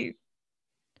she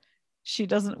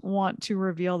doesn't want to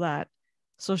reveal that.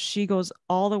 So she goes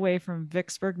all the way from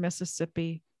Vicksburg,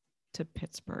 Mississippi to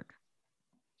Pittsburgh,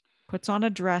 puts on a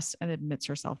dress, and admits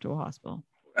herself to a hospital.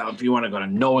 Well, if you want to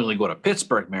knowingly go to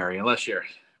Pittsburgh, Mary, unless you're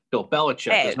Bill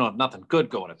Belichick, there's nothing good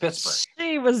going to Pittsburgh.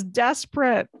 She was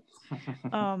desperate.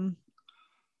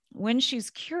 When she's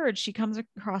cured, she comes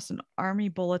across an army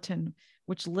bulletin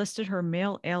which listed her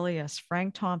male alias,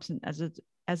 Frank Thompson, as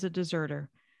a deserter,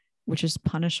 which is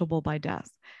punishable by death.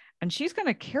 And she's going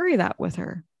to carry that with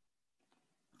her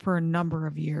for a number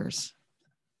of years,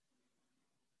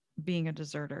 being a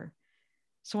deserter.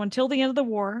 So until the end of the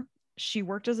war, she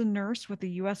worked as a nurse with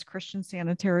the U.S. Christian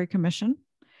Sanitary Commission.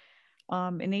 In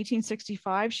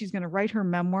 1865, she's going to write her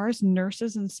memoirs, Nurse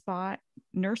and Spy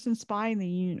in the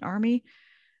Union Army,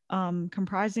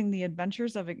 comprising the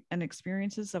adventures of and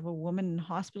experiences of a woman in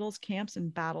hospitals, camps,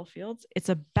 and battlefields. It's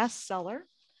a bestseller.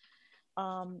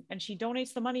 And she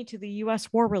donates the money to the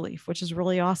U.S. War Relief, which is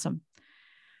really awesome.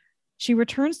 She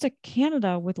returns to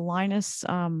Canada with Linus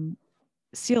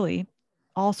Seeley,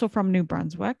 also from New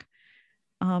Brunswick.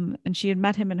 And she had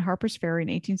met him in Harper's Ferry in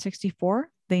 1864.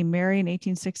 They marry in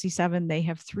 1867. They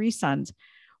have 3 sons,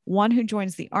 one who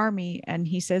joins the army, and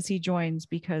he says he joins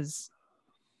because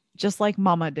just like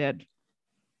Mama did.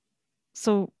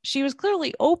 So she was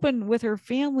clearly open with her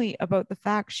family about the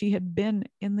fact she had been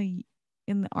in the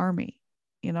army,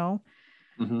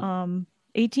 Mm-hmm.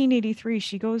 1883,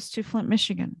 she goes to Flint,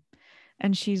 Michigan,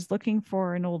 and she's looking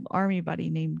for an old Army buddy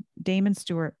named Damon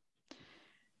Stewart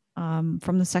from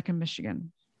the 2nd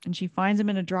Michigan. And she finds him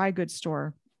in a dry goods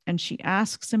store, and she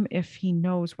asks him if he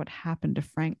knows what happened to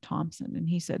Frank Thompson. And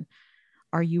he said,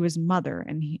 "Are you his mother?"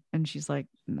 And she's like,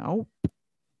 "No."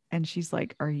 And she's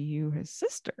like, "Are you his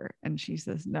sister?" And she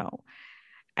says, "No."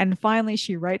 And finally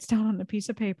she writes down on a piece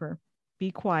of paper,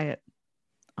 "Be quiet.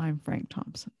 I'm Frank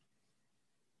Thompson."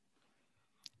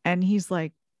 And he's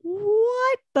like,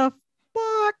 "What the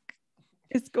fuck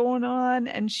is going on?"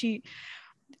 And she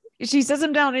sits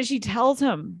him down and she tells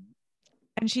him,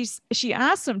 and she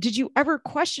asks him, "Did you ever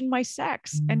question my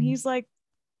sex?" And he's like,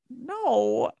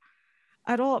 "No,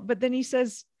 at all." But then he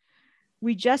says,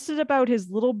 "We jested about his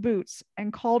little boots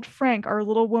and called Frank our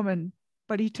little woman,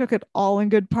 but he took it all in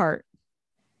good part."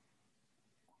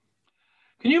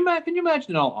 Can you imagine,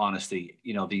 in all honesty,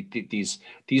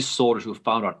 these soldiers who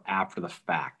found out after the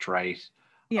fact, right?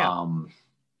 Yeah.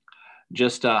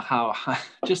 Just how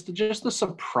just the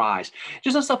surprise,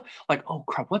 just the stuff like, "Oh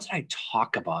crap, what did I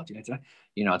talk about?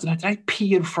 Did I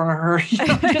pee in front of her?"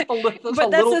 Just but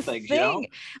that's little things, thing.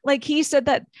 Like, he said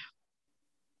that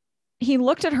he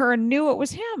looked at her and knew it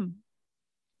was him.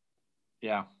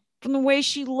 Yeah. From the way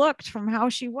she looked, from how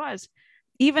she was,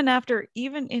 even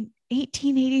in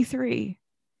 1883,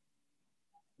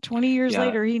 20 years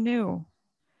later, he knew.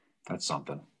 That's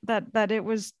something. That it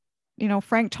was,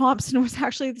 Frank Thompson was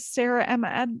actually Sarah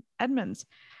Emma Edmonds.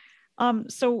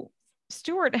 So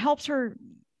Stewart helps her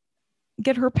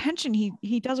get her pension.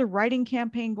 He does a writing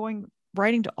campaign,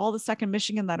 writing to all the 2nd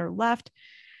Michigan that are left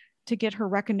to get her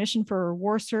recognition for her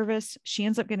war service. She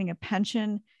ends up getting a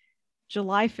pension.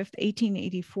 July 5th,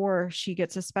 1884, she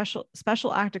gets a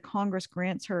special act of Congress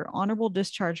grants her honorable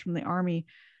discharge from the Army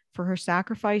for her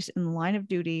sacrifice in the line of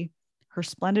duty, her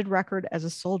splendid record as a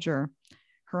soldier,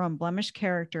 her unblemished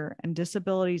character, and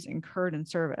disabilities incurred in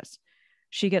service.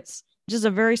 She gets just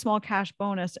a very small cash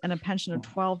bonus and a pension of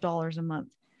 $12 a month.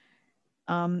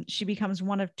 She becomes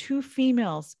one of 2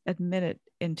 females admitted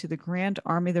into the Grand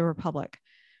Army of the Republic.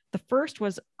 The first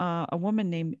was a woman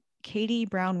named Katie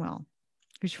Brownwell,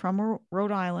 who's from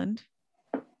Rhode Island,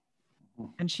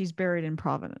 and she's buried in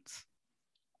Providence,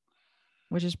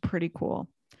 which is pretty cool.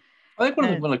 I think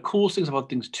one of the coolest things about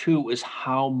things too is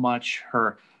how much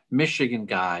her Michigan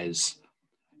guys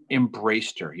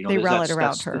embraced her. They rallied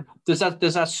around her. There's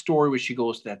that story where she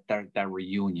goes to that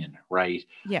reunion, right?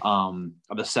 Yeah. Of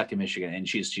the 2nd Michigan, and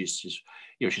she's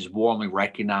warmly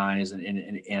recognized,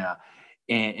 and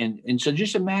so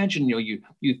just imagine, you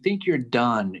think you're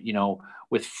done,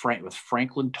 with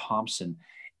Franklin Thompson,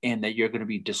 and that you're going to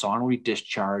be dishonorably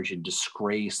discharged and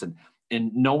disgraced, and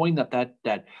knowing that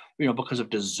because of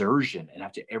desertion and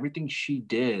after everything she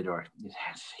did or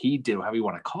he did, however you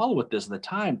want to call it with this at the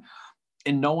time,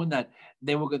 and knowing that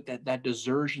they will get that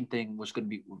desertion thing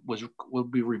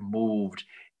would be removed,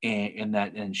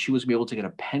 and she was be able to get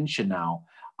a pension now.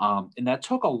 And that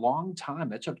took a long time.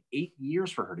 That took 8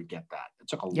 years for her to get that. It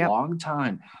took a long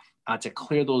time to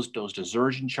clear those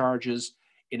desertion charges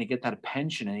and to get that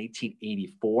pension in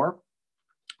 1884.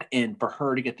 And for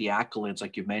her to get the accolades,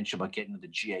 like you mentioned, about getting to the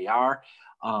GAR.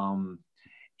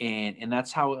 And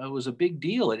that's how it was a big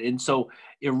deal. And so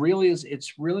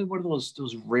it's really one of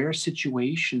those rare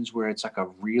situations where it's like a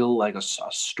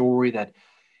story that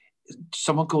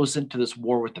someone goes into this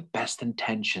war with the best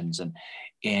intentions, and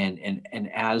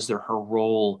as her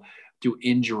role through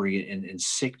injury and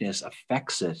sickness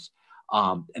affects it,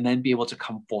 and then be able to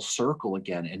come full circle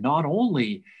again, and not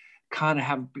only kind of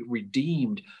have be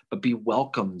redeemed, but be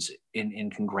welcomed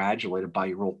and congratulated by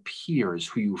your old peers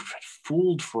who you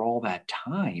fooled for all that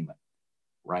time,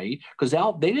 right? Because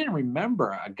they didn't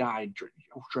remember a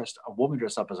woman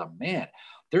dressed up as a man.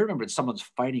 They remembered someone's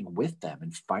fighting with them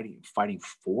and fighting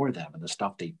for them and the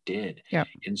stuff they did. Yeah.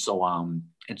 And so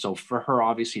for her,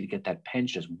 obviously, to get that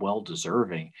pension is well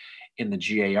deserving, and the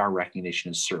GAR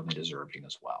recognition is certainly deserving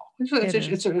as well.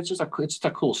 It's just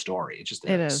a cool story.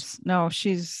 It is. No,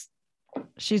 she's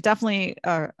definitely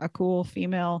a cool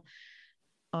female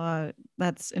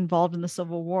that's involved in the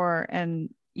Civil War,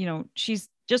 and she's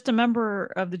just a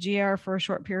member of the GAR for a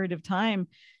short period of time,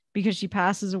 because she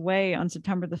passes away on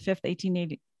September the 5th,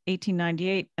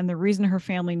 1898. And the reason her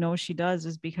family knows she does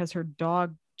is because her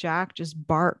dog, Jack, just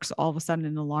barks all of a sudden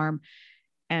in alarm,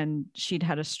 and she'd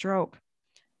had a stroke.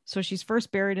 So she's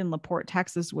first buried in LaPorte,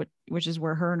 Texas, which is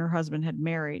where her and her husband had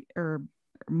married or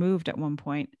moved at one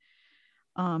point.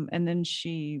 And then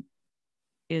she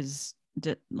is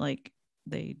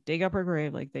they dig up her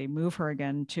grave, like they move her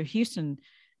again to Houston,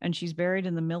 and she's buried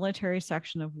in the military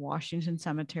section of Washington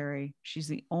Cemetery. She's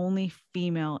the only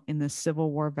female in the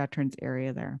Civil War veterans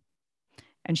area there.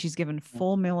 and she's given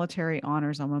full military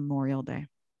honors on Memorial Day,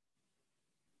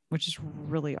 which is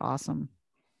really awesome.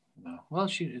 Well,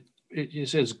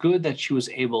 it's good that she was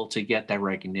able to get that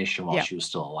recognition while she was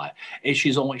still alive. And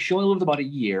she only lived about a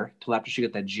year till after she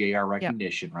got that JR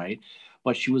recognition, right?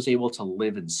 But she was able to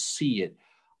live and see it.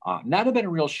 That'd have been a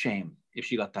real shame if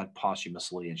she got that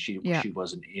posthumously and she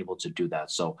wasn't able to do that.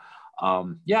 So, I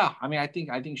mean, I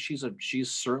think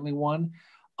she's certainly one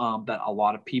that a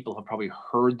lot of people have probably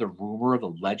heard the rumor of,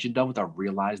 the legend of, without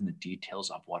realizing the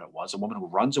details of what it was. A woman who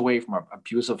runs away from an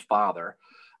abusive father,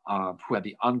 who had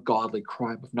the ungodly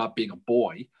crime of not being a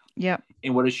boy. Yeah.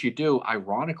 And what does she do?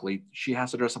 Ironically, she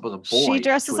has to dress up as a boy. She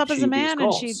dresses up as a man,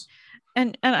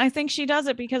 and I think she does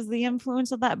it because the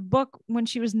influence of that book. When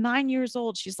she was 9 years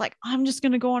old, she's like, I'm just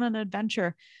going to go on an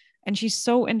adventure. And she's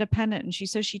so independent. And she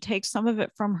says she takes some of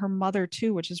it from her mother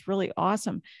too, which is really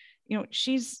awesome. You know,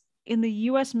 she's in the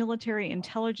U.S. Military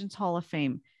Intelligence Hall of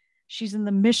Fame. She's in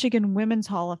the Michigan Women's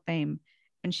Hall of Fame,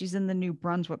 and she's in the New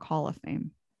Brunswick Hall of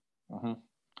Fame,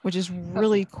 which is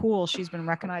really cool. She's been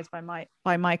recognized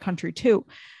by my country too.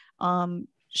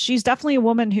 She's definitely a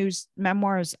woman whose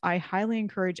memoirs I highly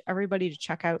encourage everybody to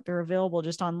check out. They're available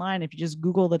just online. If you just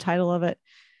Google the title of it,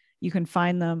 you can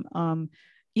find them.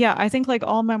 I think like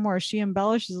all memoirs, she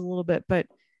embellishes a little bit, but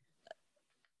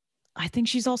I think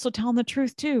she's also telling the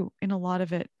truth too in a lot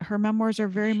of it. Her memoirs are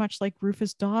very much like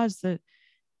Rufus Dawes, that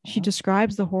she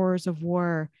describes the horrors of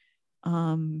war.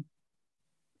 You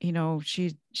know,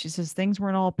 she says things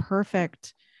weren't all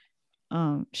perfect.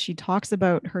 She talks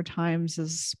about her times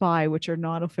as a spy, which are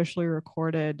not officially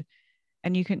recorded.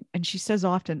 And she says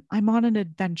often, I'm on an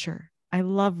adventure. I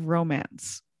love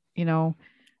romance. You know,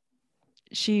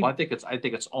 I think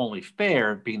it's only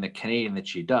fair, being the Canadian that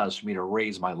she does, for me to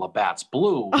raise my Labatt's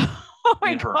blue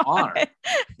in her honor,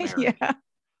 Mary,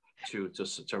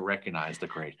 to recognize the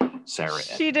great Sarah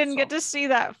Edmonds. She didn't get to see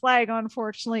that flag,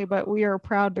 unfortunately, but we are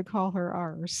proud to call her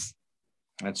ours.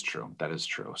 That's true. That is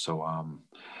true. So,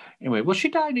 anyway, well, she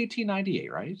died in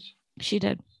 1898, right? She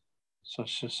did. So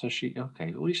she, okay.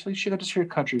 At least she got to see her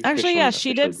country. Actually, yes,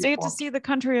 she did get to see the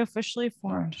country officially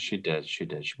formed. Right, she did. She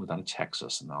moved out of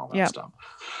Texas and all that stuff.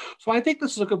 So I think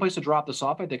this is a good place to drop this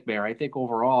off. I think, Mary. I think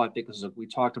overall, we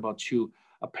talked about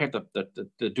a pair of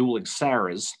the dueling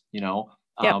Sarahs. You know,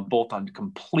 both on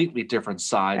completely different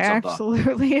sides.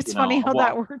 Absolutely, it's funny how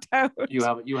that worked out.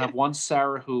 You have one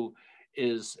Sarah who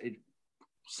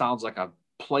sounds like a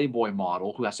Playboy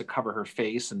model who has to cover her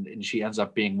face, and she ends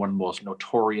up being one of the most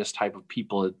notorious type of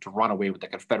people to run away with the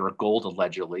Confederate gold,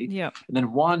 allegedly. Yeah. And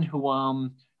then one who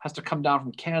has to come down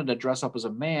from Canada, dress up as a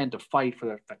man to fight for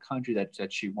the country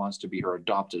that she wants to be her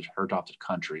adopted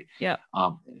country. Yeah.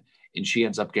 And she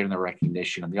ends up getting the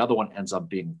recognition, and the other one ends up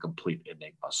being a complete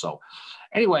enigma. So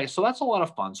anyway, so that's a lot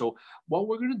of fun. So what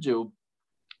we're going to do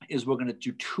is we're going to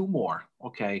do 2 more,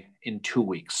 okay, in 2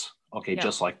 weeks. Okay,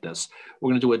 just like this.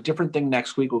 We're going to do a different thing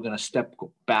next week. We're going to step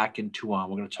back into, we're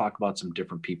going to talk about some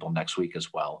different people next week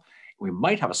as well. We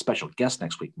might have a special guest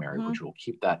next week, Mary, which we'll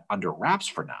keep that under wraps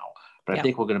for now. But I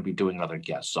think we're going to be doing another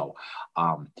guest. So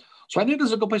I think this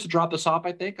is a good place to drop this off,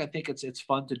 I think. I think it's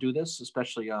fun to do this,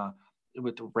 especially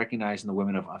with recognizing the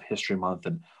Women of History Month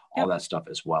and all that stuff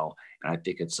as well. And I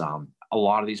think it's a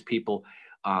lot of these people,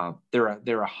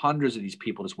 there are hundreds of these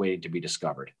people just waiting to be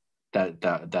discovered.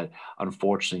 That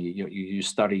unfortunately, you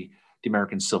study the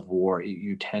American Civil War,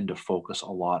 you tend to focus a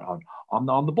lot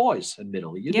on the boys.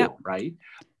 Admittedly, you do, right?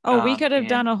 Oh, we could have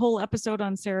done a whole episode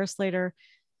on Sarah Slater,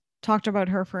 talked about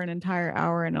her for an entire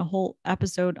hour, and a whole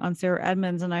episode on Sarah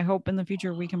Edmonds. And I hope in the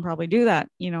future we can probably do that,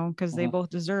 because they both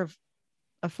deserve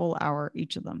a full hour,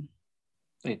 each of them.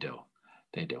 They do.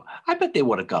 I bet they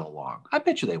would have got along. I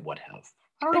bet you they would have.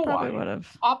 I don't know why. Would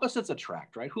have. Opposites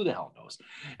attract, right? Who the hell knows?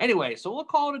 Anyway, so we'll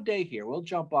call it a day here. We'll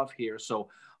jump off here. So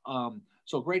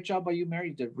great job by you,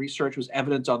 Mary. The research was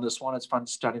evident on this one. It's fun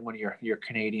studying one of your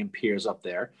Canadian peers up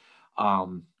there.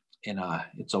 And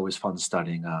it's always fun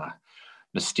studying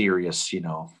mysterious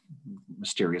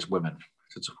women.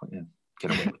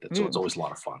 Get away with it. So it's always a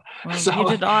lot of fun.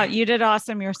 Well, you did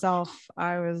awesome yourself.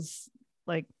 I was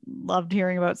loved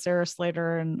hearing about Sarah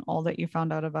Slater and all that you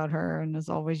found out about her. And as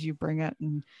always, you bring it.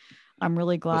 And I'm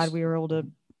really glad we were able to,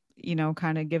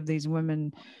 kind of give these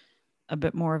women a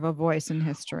bit more of a voice in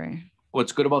history.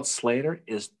 What's good about Slater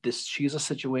is she's a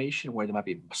situation where there might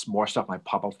be more stuff might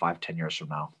pop up 5-10 years from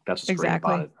now. That's what's great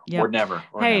about it. Yep. Or never.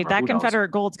 That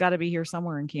Confederate gold's got to be here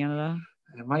somewhere in Canada.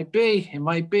 It might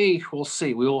be. We'll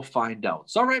see. We will find out.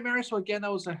 So, all right, Mary. So again,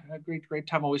 that was a great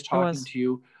time always talking to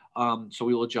you. So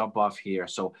we will jump off here.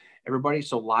 So everybody,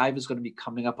 so live is going to be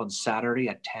coming up on Saturday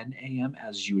at 10 a.m.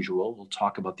 as usual. We'll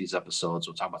talk about these episodes.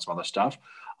 We'll talk about some other stuff.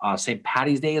 St.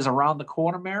 Patty's Day is around the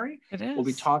corner, Mary. It is. We'll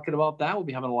be talking about that. We'll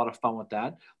be having a lot of fun with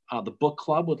that. The book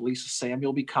club with Lisa Samuel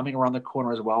will be coming around the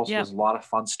corner as well. So there's a lot of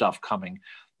fun stuff coming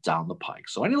down the pike.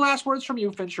 So any last words from you,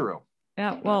 Fincheru?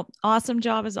 Yeah, well, awesome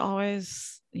job as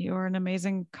always. You're an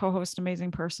amazing co-host,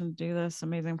 amazing person to do this,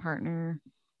 amazing partner,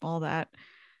 all that.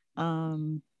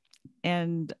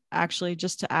 And actually,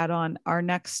 just to add on, our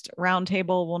next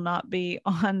roundtable will not be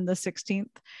on the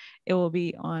 16th. It will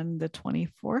be on the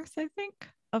 24th, I think,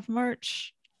 of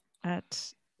March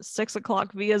at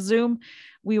 6:00 via Zoom.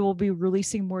 We will be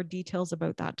releasing more details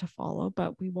about that to follow,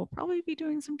 but we will probably be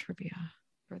doing some trivia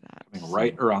for that.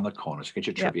 Right around the corner. So get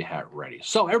your trivia hat ready.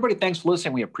 So everybody, thanks for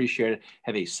listening. We appreciate it.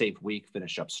 Have a safe week.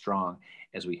 Finish up strong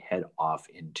as we head off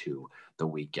into the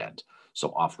weekend.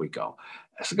 So off we go.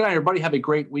 So good night, everybody. Have a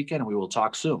great weekend, and we will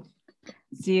talk soon.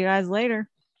 See you guys later.